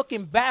running and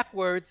looking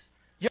backwards,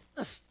 you're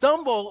going to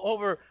stumble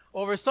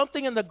over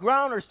something in the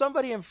ground or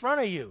somebody in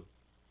front of you.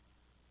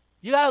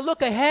 You got to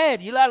look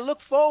ahead. You got to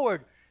look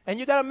forward, and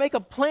you got to make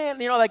a plan.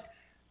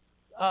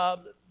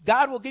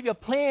 God will give you a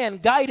plan,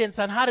 guidance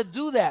on how to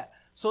do that,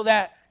 so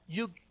that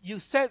you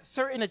set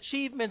certain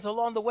achievements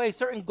along the way,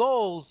 certain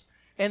goals,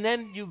 and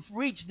then you've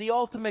reached the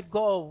ultimate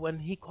goal when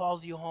He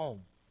calls you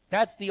home.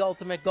 That's the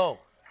ultimate goal.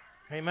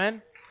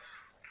 Amen?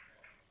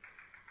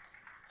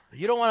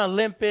 You don't want to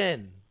limp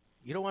in.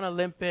 You don't want to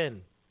limp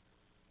in.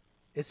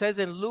 It says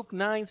in Luke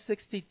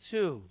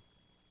 9:62,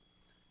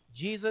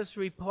 Jesus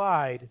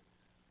replied,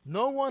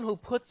 "No one who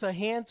puts a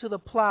hand to the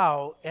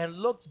plow and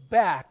looks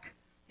back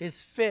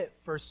is fit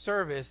for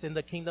service in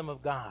the kingdom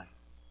of God."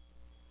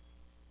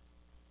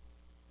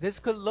 This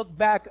could look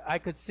back. I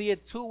could see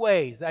it two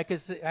ways. I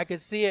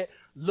could see it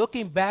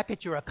looking back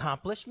at your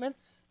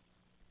accomplishments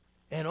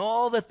and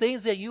all the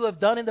things that you have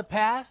done in the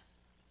past.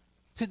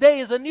 Today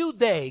is a new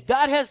day.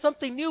 God has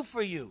something new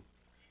for you.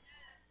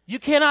 You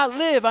cannot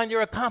live on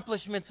your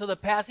accomplishments of the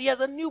past. He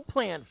has a new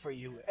plan for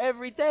you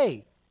every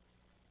day.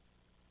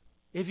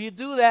 If you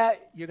do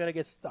that, you're going to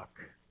get stuck.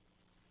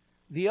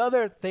 The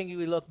other thing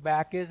we look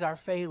back is our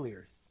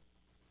failures.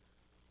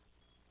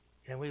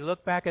 And we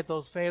look back at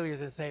those failures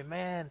and say,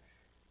 man,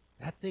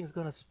 that thing's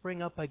going to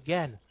spring up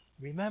again.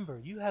 Remember,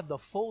 you have the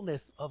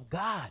fullness of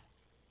God.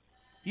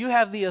 You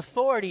have the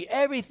authority.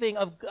 Everything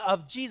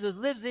of Jesus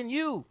lives in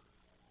you.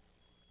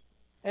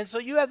 And so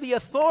you have the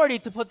authority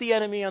to put the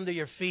enemy under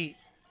your feet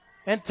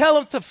and tell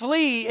him to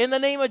flee in the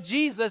name of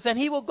Jesus, and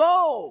he will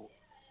go.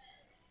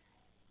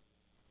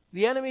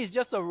 The enemy is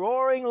just a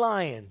roaring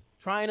lion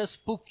trying to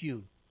spook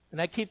you.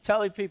 And I keep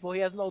telling people he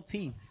has no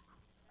teeth.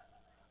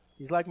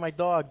 He's like my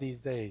dog these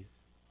days.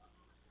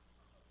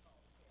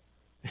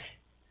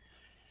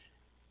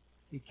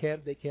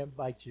 They can't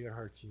bite you or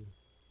hurt you.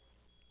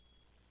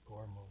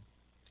 Normal.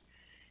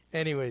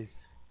 Anyways,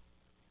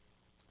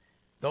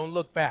 don't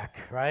look back,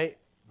 right?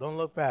 Don't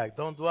look back.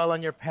 Don't dwell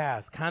on your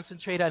past.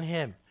 Concentrate on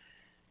Him.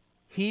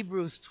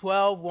 Hebrews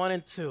 12:1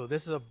 and 2.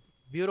 This is a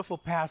beautiful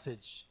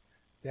passage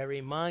that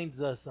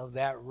reminds us of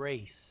that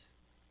race.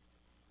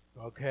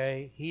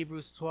 Okay?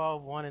 Hebrews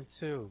 12:1 and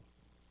 2.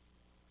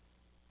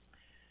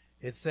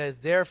 It says,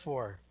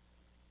 "Therefore,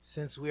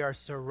 since we are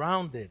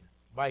surrounded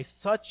by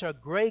such a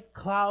great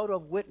cloud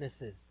of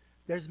witnesses,"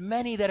 there's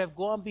many that have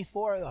gone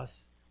before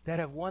us that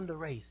have won the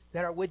race,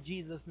 that are with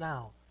Jesus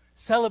now,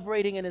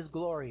 celebrating in His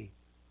glory.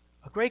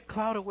 A great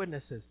cloud of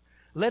witnesses.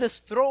 "Let us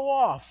throw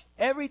off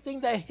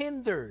everything that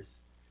hinders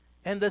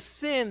and the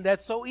sin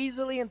that so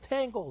easily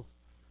entangles."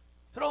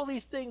 Throw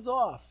these things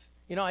off.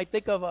 I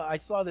think of, I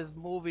saw this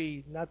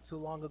movie not too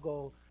long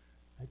ago.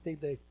 I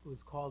think it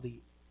was called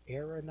The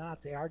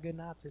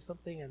Argonauts or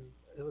something. And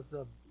it was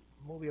a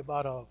movie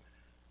about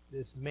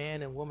this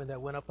man and woman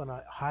that went up on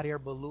a hot air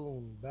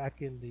balloon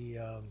back in the,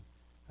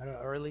 I don't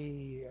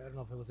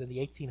know if it was in the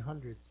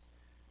 1800s.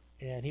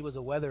 And he was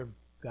a weather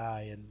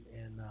guy,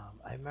 and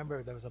I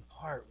remember there was a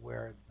part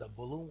where the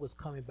balloon was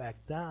coming back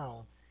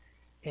down,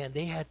 and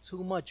they had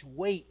too much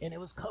weight, and it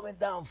was coming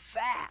down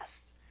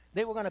fast.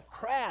 They were going to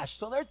crash,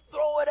 so they're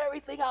throwing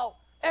everything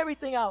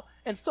out.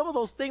 And some of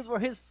those things were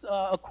his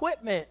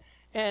equipment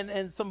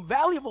and some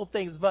valuable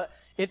things, but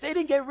if they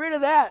didn't get rid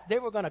of that, they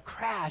were going to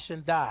crash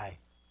and die.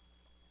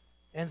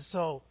 And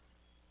so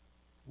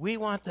we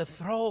want to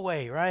throw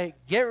away, right?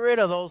 Get rid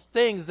of those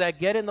things that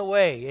get in the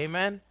way.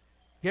 Amen?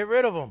 Get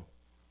rid of them.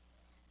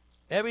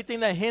 Everything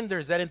that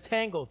hinders, that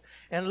entangles.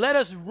 And let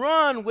us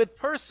run with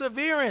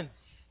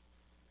perseverance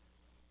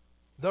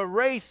The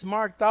race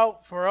marked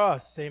out for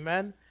us.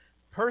 Amen.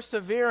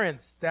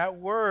 Perseverance, that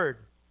word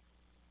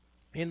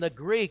in the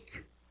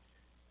Greek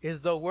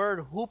is the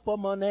word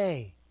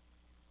hupomone.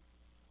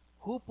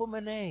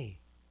 Hupomone.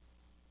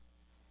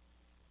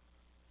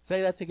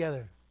 Say that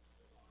together.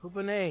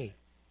 Hupomone.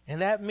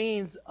 And that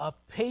means a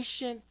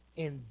patient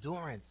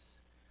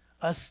endurance,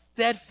 a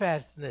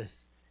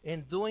steadfastness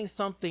in doing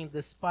something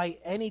despite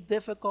any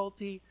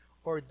difficulty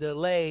or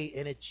delay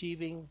in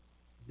achieving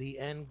the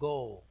end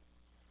goal.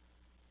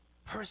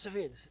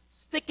 Perseverance,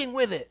 sticking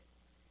with it,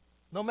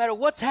 no matter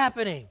what's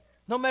happening,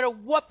 no matter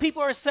what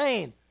people are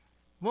saying,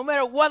 no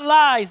matter what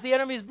lies the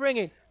enemy is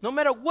bringing, no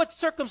matter what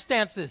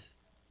circumstances.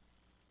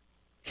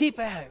 Keep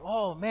at it.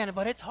 Oh, man,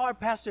 but it's hard,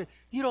 Pastor.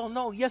 You don't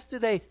know.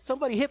 Yesterday,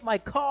 somebody hit my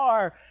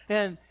car,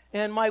 and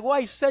my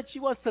wife said she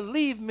wants to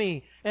leave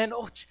me. And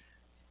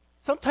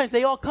sometimes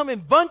they all come in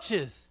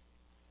bunches.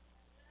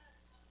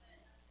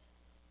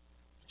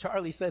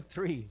 Charlie said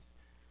threes.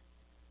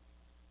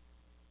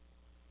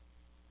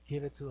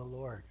 Give it to the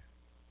Lord.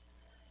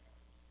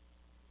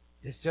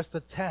 It's just a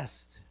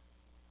test.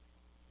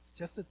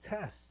 Just a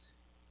test.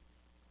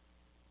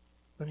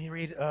 Let me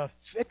read,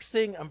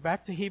 I'm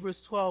back to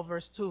Hebrews 12,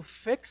 verse 2.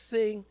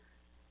 Fixing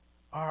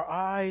our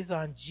eyes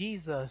on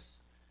Jesus,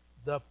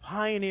 the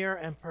pioneer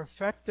and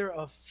perfecter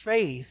of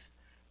faith,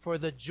 for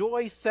the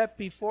joy set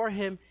before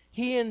him,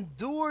 he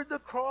endured the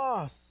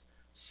cross,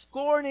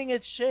 scorning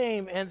its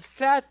shame, and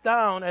sat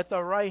down at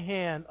the right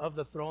hand of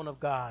the throne of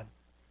God.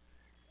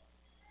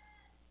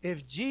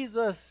 If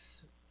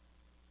Jesus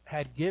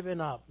had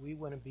given up, we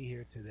wouldn't be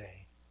here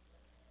today.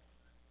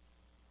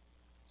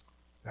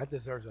 That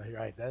deserves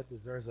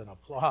an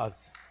applause.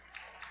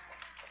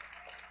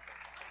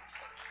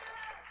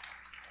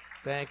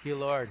 Thank you,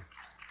 Lord.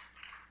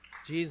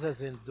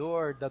 Jesus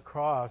endured the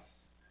cross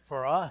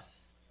for us.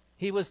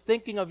 He was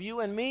thinking of you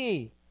and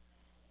me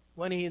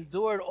when he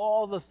endured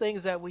all the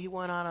things that we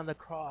went on the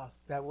cross,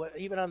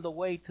 even on the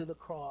way to the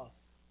cross.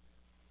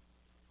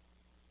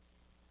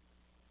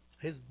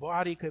 His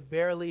body could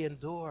barely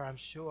endure, I'm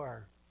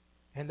sure.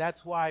 And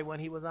that's why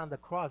when he was on the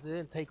cross, it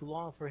didn't take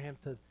long for him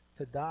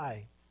to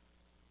die,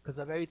 because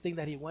of everything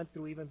that he went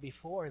through even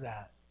before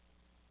that.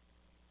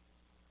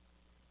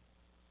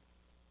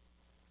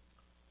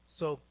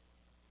 So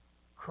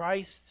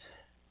Christ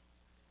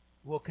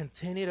will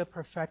continue to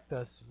perfect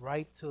us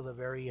right to the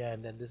very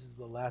end. And this is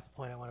the last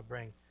point I want to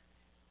bring.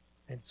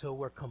 Until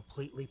we're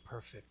completely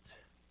perfect.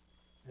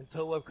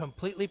 Until we're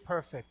completely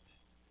perfect.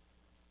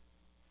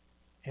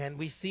 And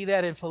we see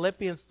that in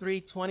Philippians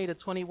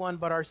 3:20-21.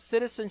 But our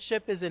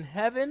citizenship is in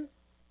heaven,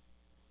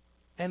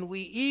 and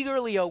we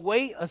eagerly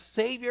await a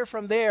Savior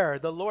from there,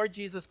 the Lord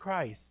Jesus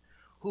Christ,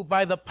 who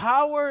by the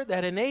power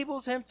that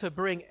enables him to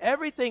bring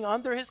everything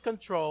under his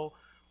control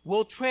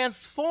will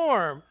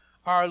transform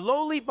our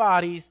lowly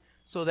bodies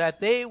so that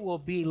they will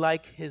be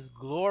like his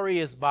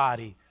glorious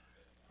body.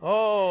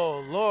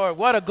 Oh, Lord,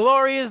 what a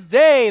glorious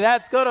day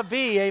that's going to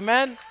be.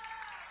 Amen.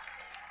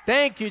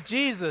 Thank you,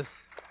 Jesus.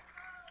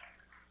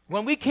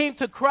 When we came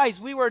to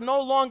Christ, we were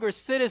no longer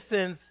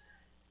citizens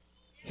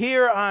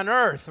here on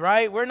earth,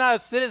 right? We're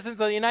not citizens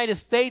of the United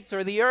States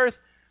or the earth.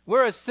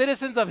 We're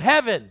citizens of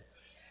heaven.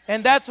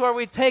 And that's where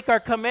we take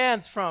our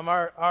commands from.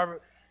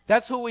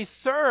 That's who we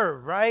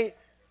serve, right?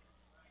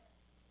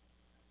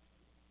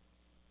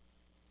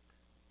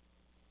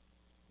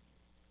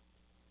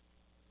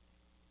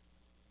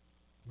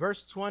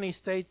 Verse 20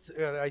 states,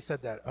 I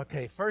said that.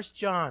 Okay, 1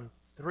 John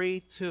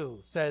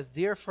 3:2 says,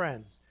 Dear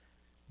friends,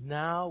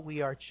 now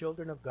we are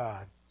children of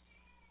God,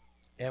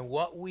 and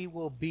what we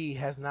will be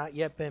has not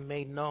yet been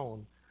made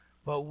known.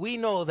 But we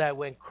know that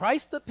when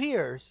Christ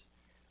appears,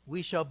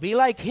 we shall be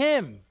like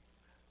him,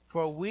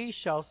 for we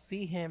shall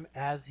see him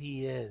as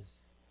he is.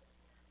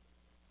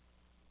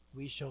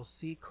 We shall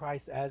see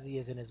Christ as he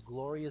is in his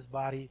glorious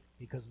body,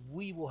 because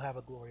we will have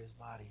a glorious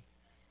body.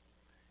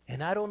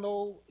 And I don't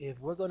know if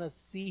we're going to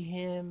see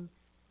him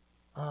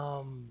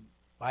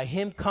by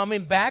him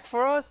coming back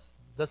for us.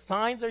 The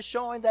signs are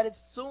showing that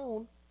it's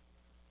soon.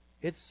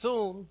 It's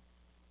soon.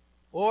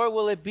 Or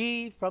will it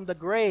be from the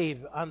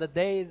grave on the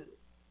day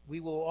we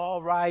will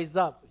all rise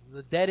up?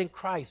 The dead in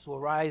Christ will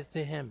rise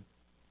to him.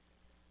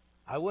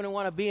 I wouldn't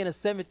want to be in a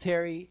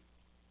cemetery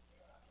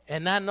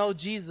and not know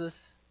Jesus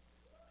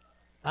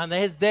on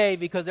his day,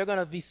 because they're going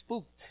to be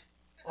spooked.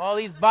 All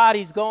these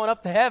bodies going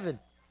up to heaven.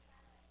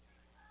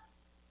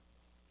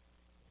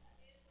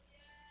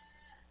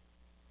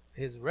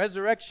 His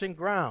resurrection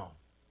ground.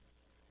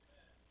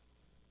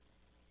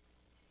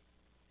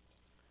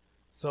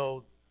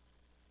 So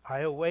I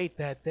await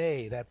that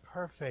day, that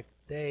perfect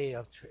day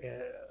of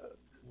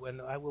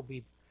when I will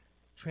be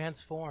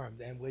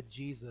transformed and with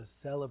Jesus,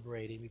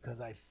 celebrating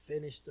because I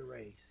finished the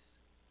race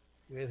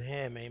with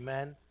him.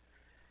 Amen.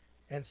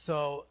 And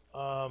so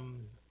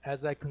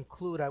as I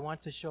conclude, I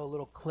want to show a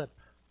little clip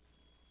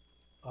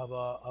of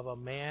a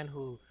man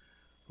who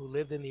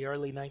lived in the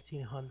early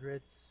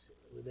 1900s.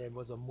 There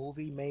was a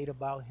movie made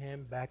about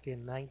him back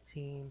in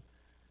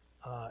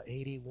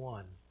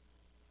 1981.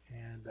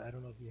 And I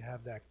don't know if you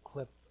have that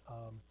clip.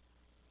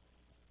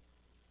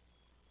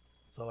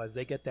 So as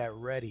they get that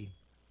ready,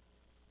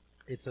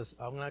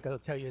 I'm not going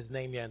to tell you his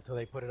name yet until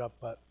they put it up,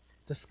 but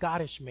it's a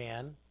Scottish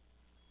man,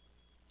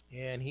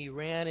 and he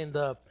ran in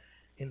the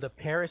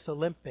Paris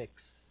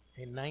Olympics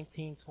in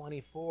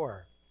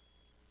 1924.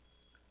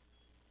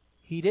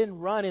 He didn't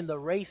run in the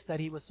race that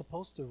he was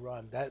supposed to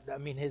run.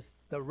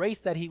 The race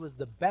that he was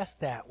the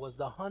best at was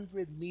the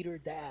 100-meter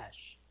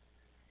dash.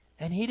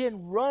 And he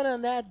didn't run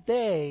on that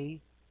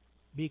day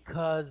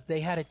because they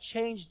had to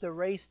change the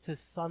race to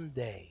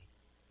Sunday.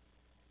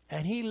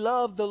 And he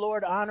loved the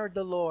Lord, honored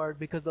the Lord,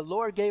 because the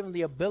Lord gave him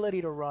the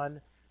ability to run,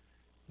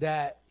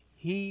 that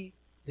he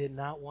did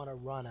not want to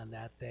run on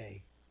that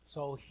day.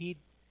 So he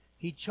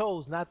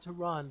chose not to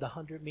run the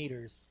 100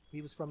 meters.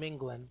 He was from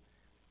England,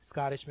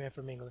 Scottish man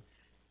from England.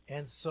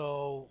 And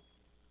so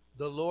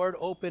the Lord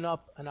opened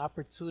up an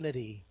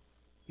opportunity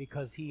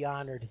because he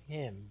honored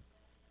him,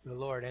 the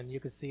Lord. And you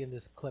can see in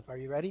this clip. Are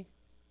you ready?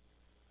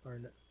 Or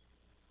no?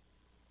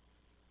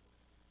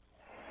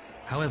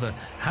 However,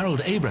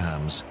 Harold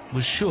Abrahams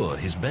was sure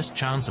his best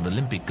chance of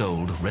Olympic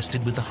gold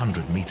rested with the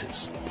 100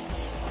 meters. This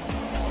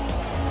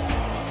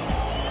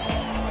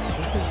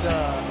is the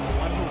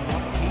one who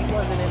won. He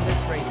wasn't in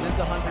this race. This is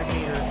the 100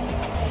 meters. The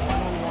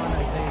one who won,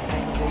 I think his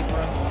name was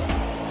Abrahams.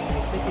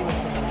 I think he was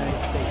from the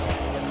United States.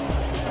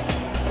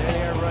 There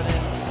they are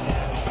running.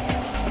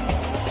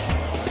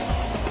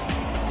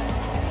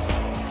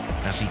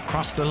 As he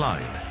crossed the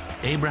line,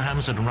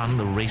 Abrahams had run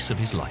the race of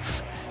his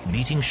life,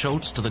 beating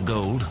Schultz to the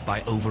gold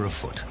by over a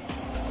foot.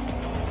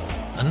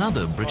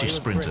 Another British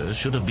sprinter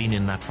should have been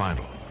in that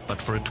final,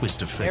 but for a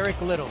twist of fate. Eric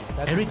Liddell.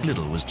 Eric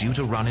Liddell was due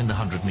to run in the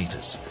 100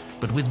 meters,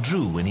 but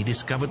withdrew when he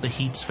discovered the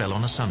heats fell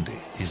on a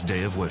Sunday, his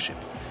day of worship.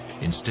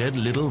 Instead,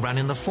 Liddell ran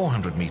in the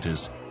 400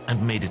 meters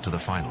and made it to the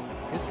final.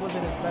 This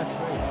wasn't his best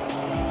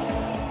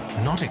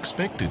race. Not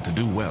expected to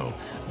do well,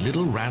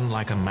 Liddell ran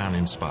like a man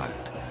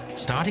inspired.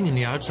 Starting in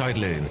the outside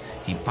lane,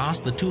 he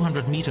passed the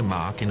 200-meter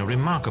mark in a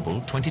remarkable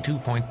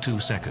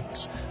 22.2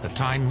 seconds, a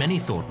time many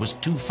thought was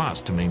too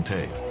fast to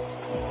maintain.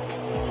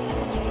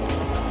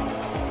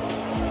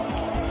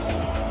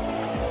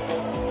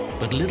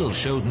 But Liddell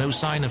showed no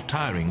sign of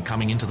tiring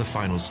coming into the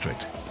final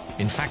straight.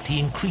 In fact, he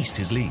increased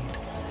his lead.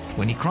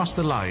 When he crossed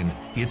the line,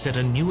 he had set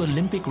a new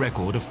Olympic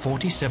record of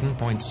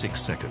 47.6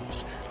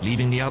 seconds,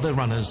 leaving the other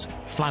runners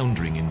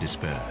floundering in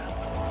despair.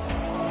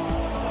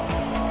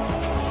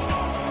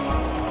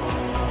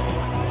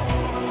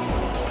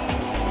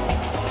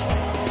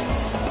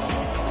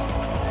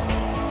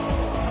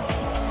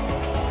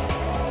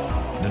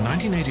 The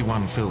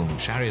 1981 film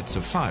Chariots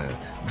of Fire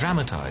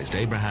dramatized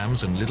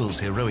Abrahams and Liddell's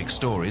heroic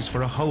stories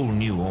for a whole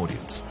new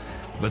audience.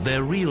 But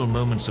their real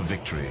moments of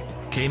victory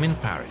came in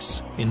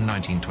Paris in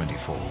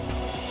 1924.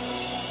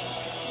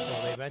 So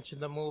they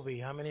mentioned the movie.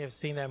 How many have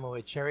seen that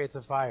movie, Chariots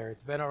of Fire?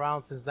 It's been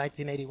around since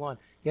 1981.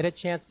 Get a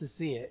chance to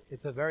see it.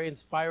 It's a very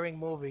inspiring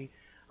movie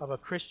of a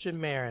Christian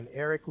man,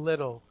 Eric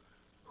Liddell,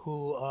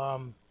 who,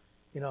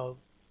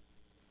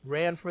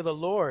 ran for the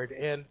Lord.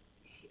 And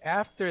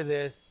after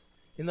this,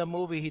 in the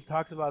movie, he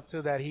talks about,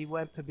 too, that he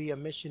went to be a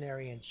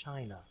missionary in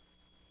China.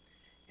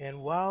 And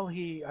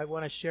I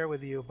want to share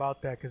with you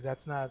about that because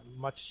that's not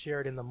much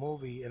shared in the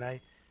movie. And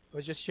I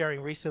was just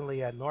sharing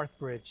recently at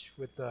Northbridge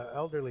with the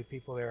elderly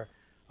people there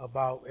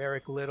about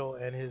Eric Liddell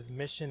and his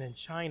mission in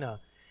China.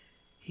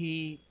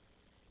 He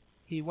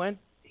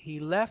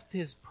left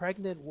his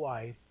pregnant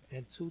wife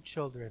and 2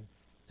 children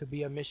to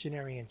be a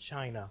missionary in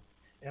China.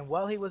 And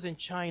while he was in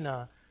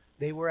China,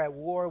 they were at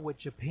war with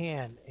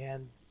Japan,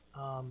 and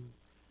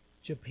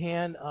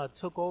Japan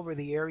took over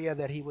the area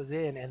that he was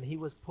in, and he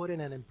was put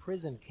in an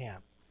imprisoned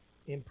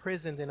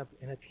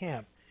in a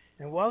camp.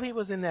 And while he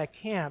was in that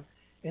camp,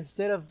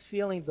 instead of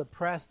feeling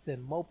depressed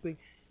and moping,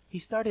 he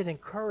started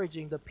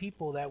encouraging the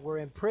people that were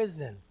in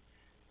prison,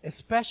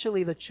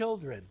 especially the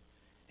children.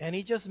 And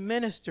he just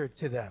ministered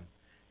to them.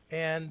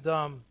 And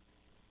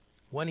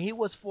when he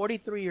was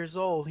 43 years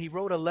old, he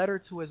wrote a letter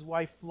to his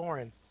wife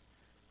Florence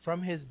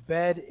from his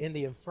bed in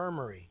the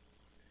infirmary.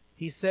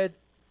 He said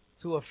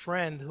to a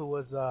friend who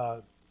was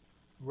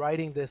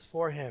writing this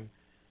for him,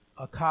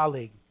 a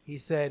colleague, he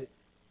said,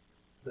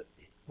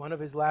 one of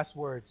his last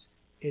words,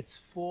 "It's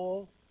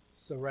full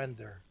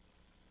surrender.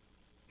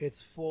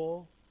 It's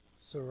full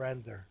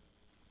surrender."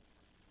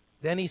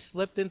 Then he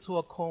slipped into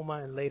a coma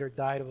and later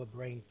died of a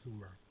brain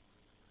tumor.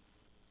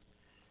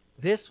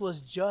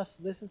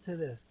 Listen to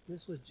this,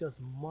 this was just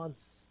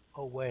months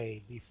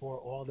away before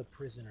all the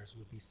prisoners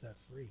would be set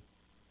free.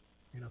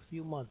 In a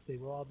few months, they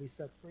will all be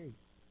set free.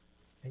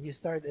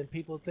 And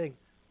people think,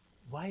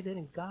 why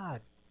didn't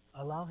God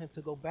allow him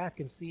to go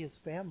back and see his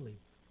family?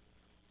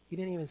 He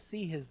didn't even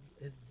see his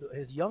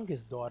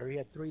youngest daughter. He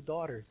had 3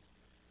 daughters.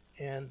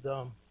 And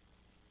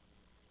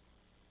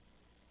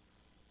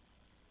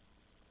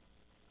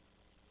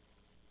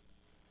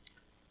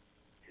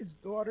his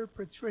daughter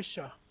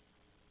Patricia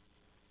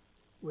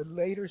would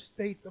later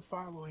state the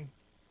following: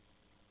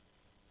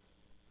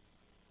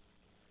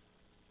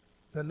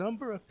 the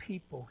number of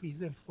people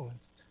he's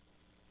influenced.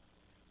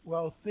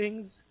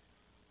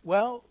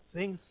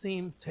 Things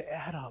seem to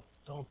add up,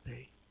 don't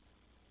they?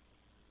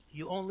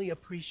 You only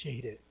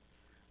appreciate it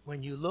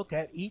when you look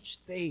at each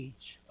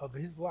stage of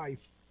his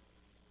life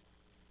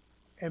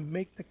and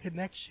make the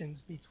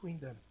connections between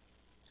them.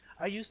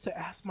 I used to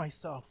ask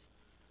myself,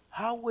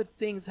 how would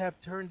things have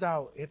turned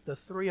out if the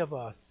three of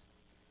us,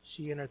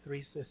 she and her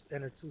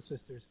two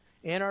sisters,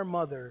 and our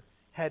mother,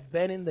 had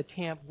been in the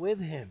camp with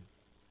him?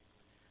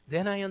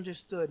 Then I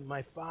understood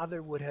my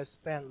father would have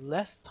spent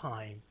less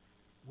time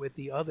with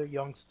the other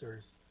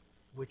youngsters,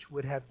 which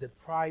would have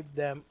deprived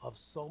them of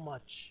so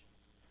much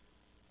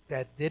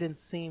that didn't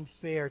seem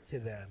fair to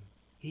them.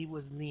 He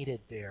was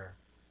needed there.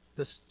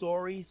 The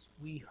stories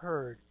we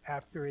heard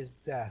after his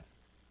death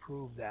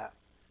prove that.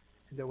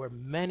 And there were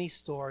many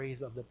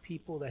stories of the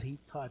people that he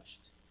touched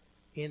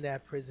in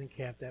that prison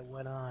camp that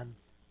went on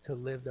to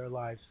live their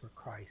lives for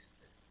Christ.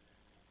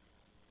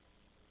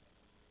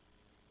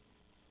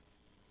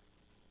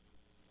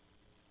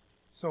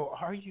 So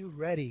are you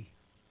ready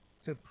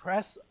to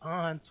press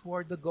on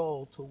toward the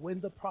goal to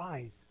win the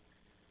prize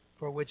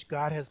for which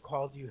God has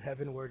called you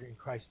heavenward in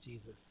Christ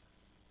Jesus?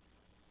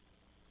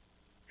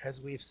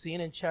 As we've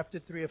seen in chapter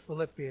 3 of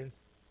Philippians,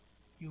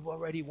 you've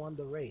already won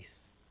the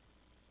race.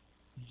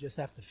 You just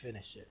have to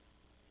finish it.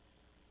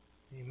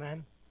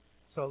 Amen?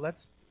 So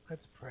let's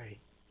pray.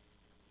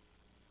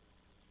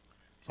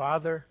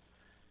 Father,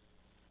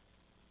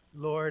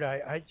 Lord,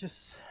 I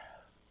just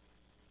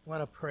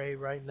want to pray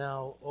right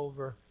now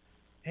over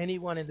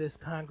anyone in this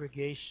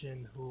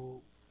congregation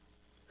who,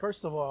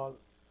 first of all,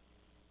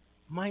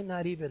 might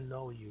not even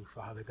know you,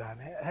 Father God,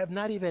 have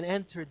not even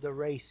entered the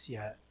race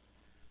yet,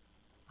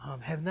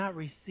 have not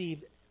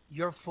received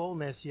your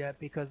fullness yet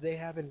because they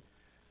haven't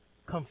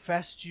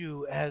confessed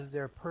you as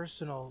their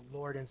personal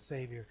Lord and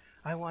Savior.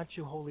 I want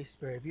you, Holy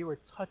Spirit, if you were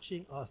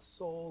touching a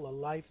soul, a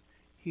life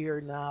here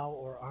now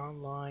or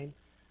online,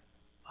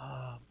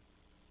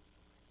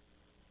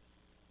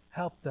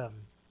 help them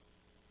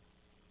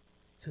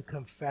to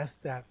confess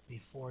that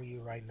before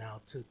you right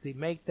now, to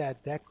make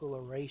that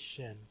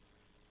declaration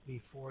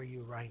before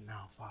you right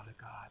now, Father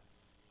God.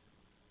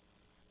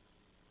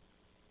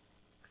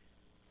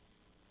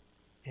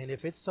 And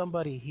if it's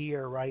somebody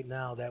here right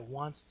now that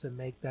wants to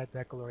make that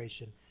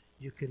declaration,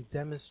 you can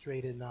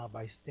demonstrate it now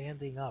by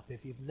standing up.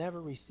 If you've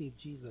never received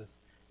Jesus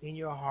in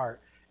your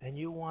heart and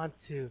you want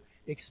to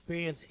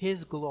experience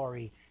his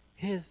glory,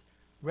 his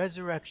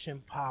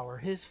resurrection power,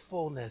 his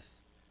fullness,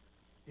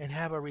 and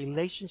have a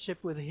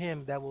relationship with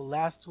him that will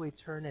last to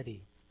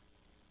eternity,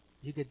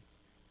 you could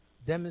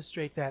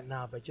demonstrate that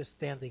now by just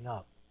standing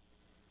up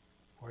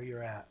where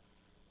you're at.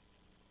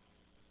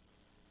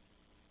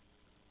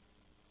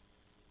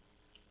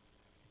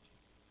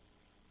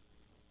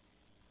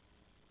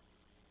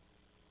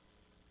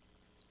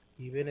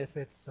 Even if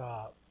it's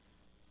a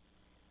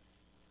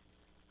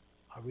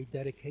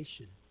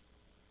rededication.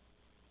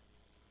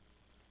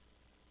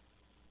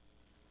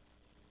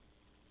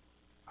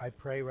 I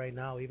pray right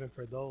now, even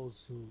for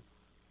those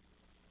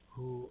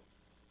who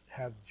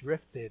have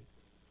drifted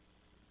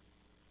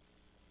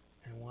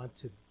and want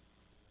to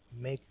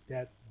make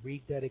that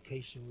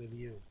rededication with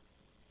you.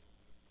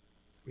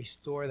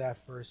 Restore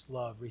that first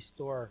love.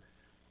 Restore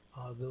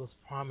those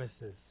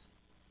promises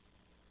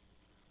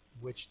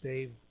which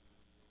they've,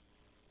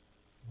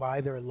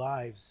 by their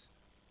lives,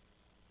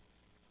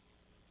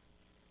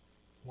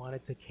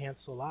 wanted to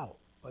cancel out.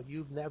 But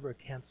you've never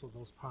canceled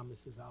those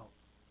promises out.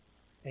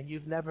 And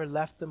you've never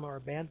left them or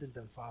abandoned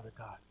them, Father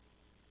God.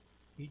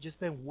 You've just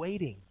been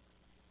waiting.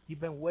 You've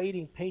been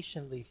waiting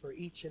patiently for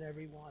each and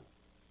every one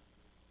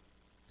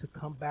to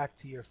come back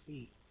to your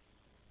feet,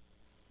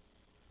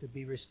 to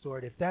be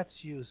restored. If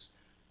that's you,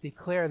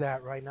 declare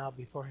that right now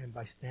before him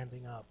by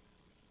standing up.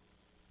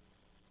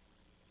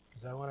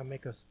 Because I want to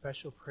make a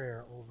special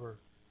prayer over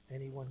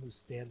anyone who's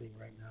standing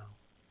right now.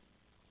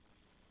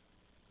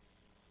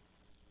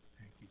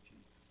 Thank you,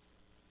 Jesus.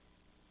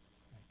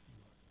 Thank you,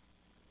 Lord.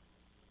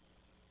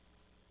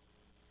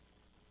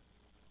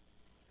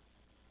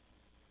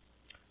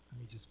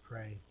 Let me just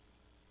pray.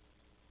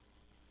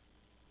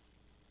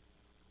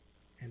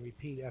 And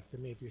repeat after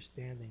me if you're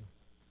standing.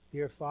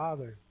 Dear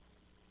Father,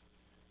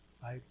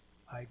 I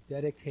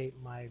dedicate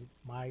my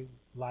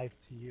life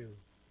to you.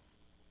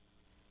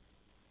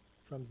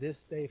 From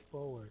this day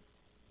forward,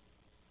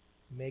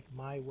 make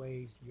my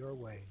ways your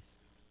ways.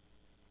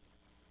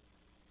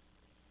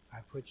 I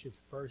put you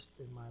first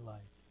in my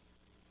life.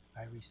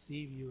 I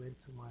receive you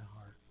into my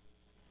heart.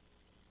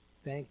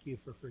 Thank you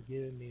for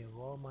forgiving me of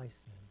all my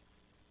sins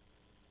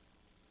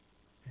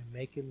and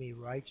making me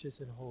righteous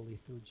and holy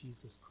through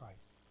Jesus Christ.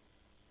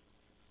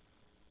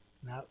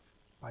 Not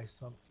by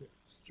some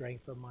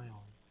strength of my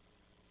own,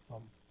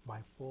 but my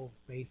full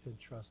faith and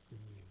trust in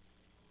you.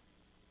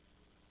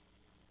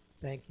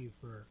 Thank you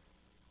for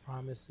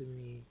promising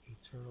me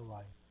eternal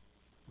life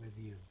with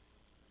you.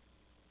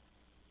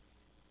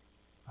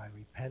 I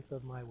repent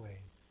of my ways.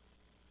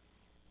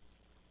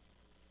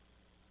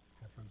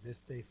 And from this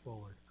day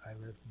forward, I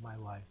live my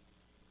life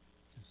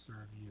to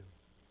serve you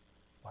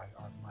by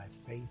my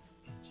faith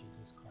in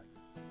Jesus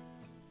Christ.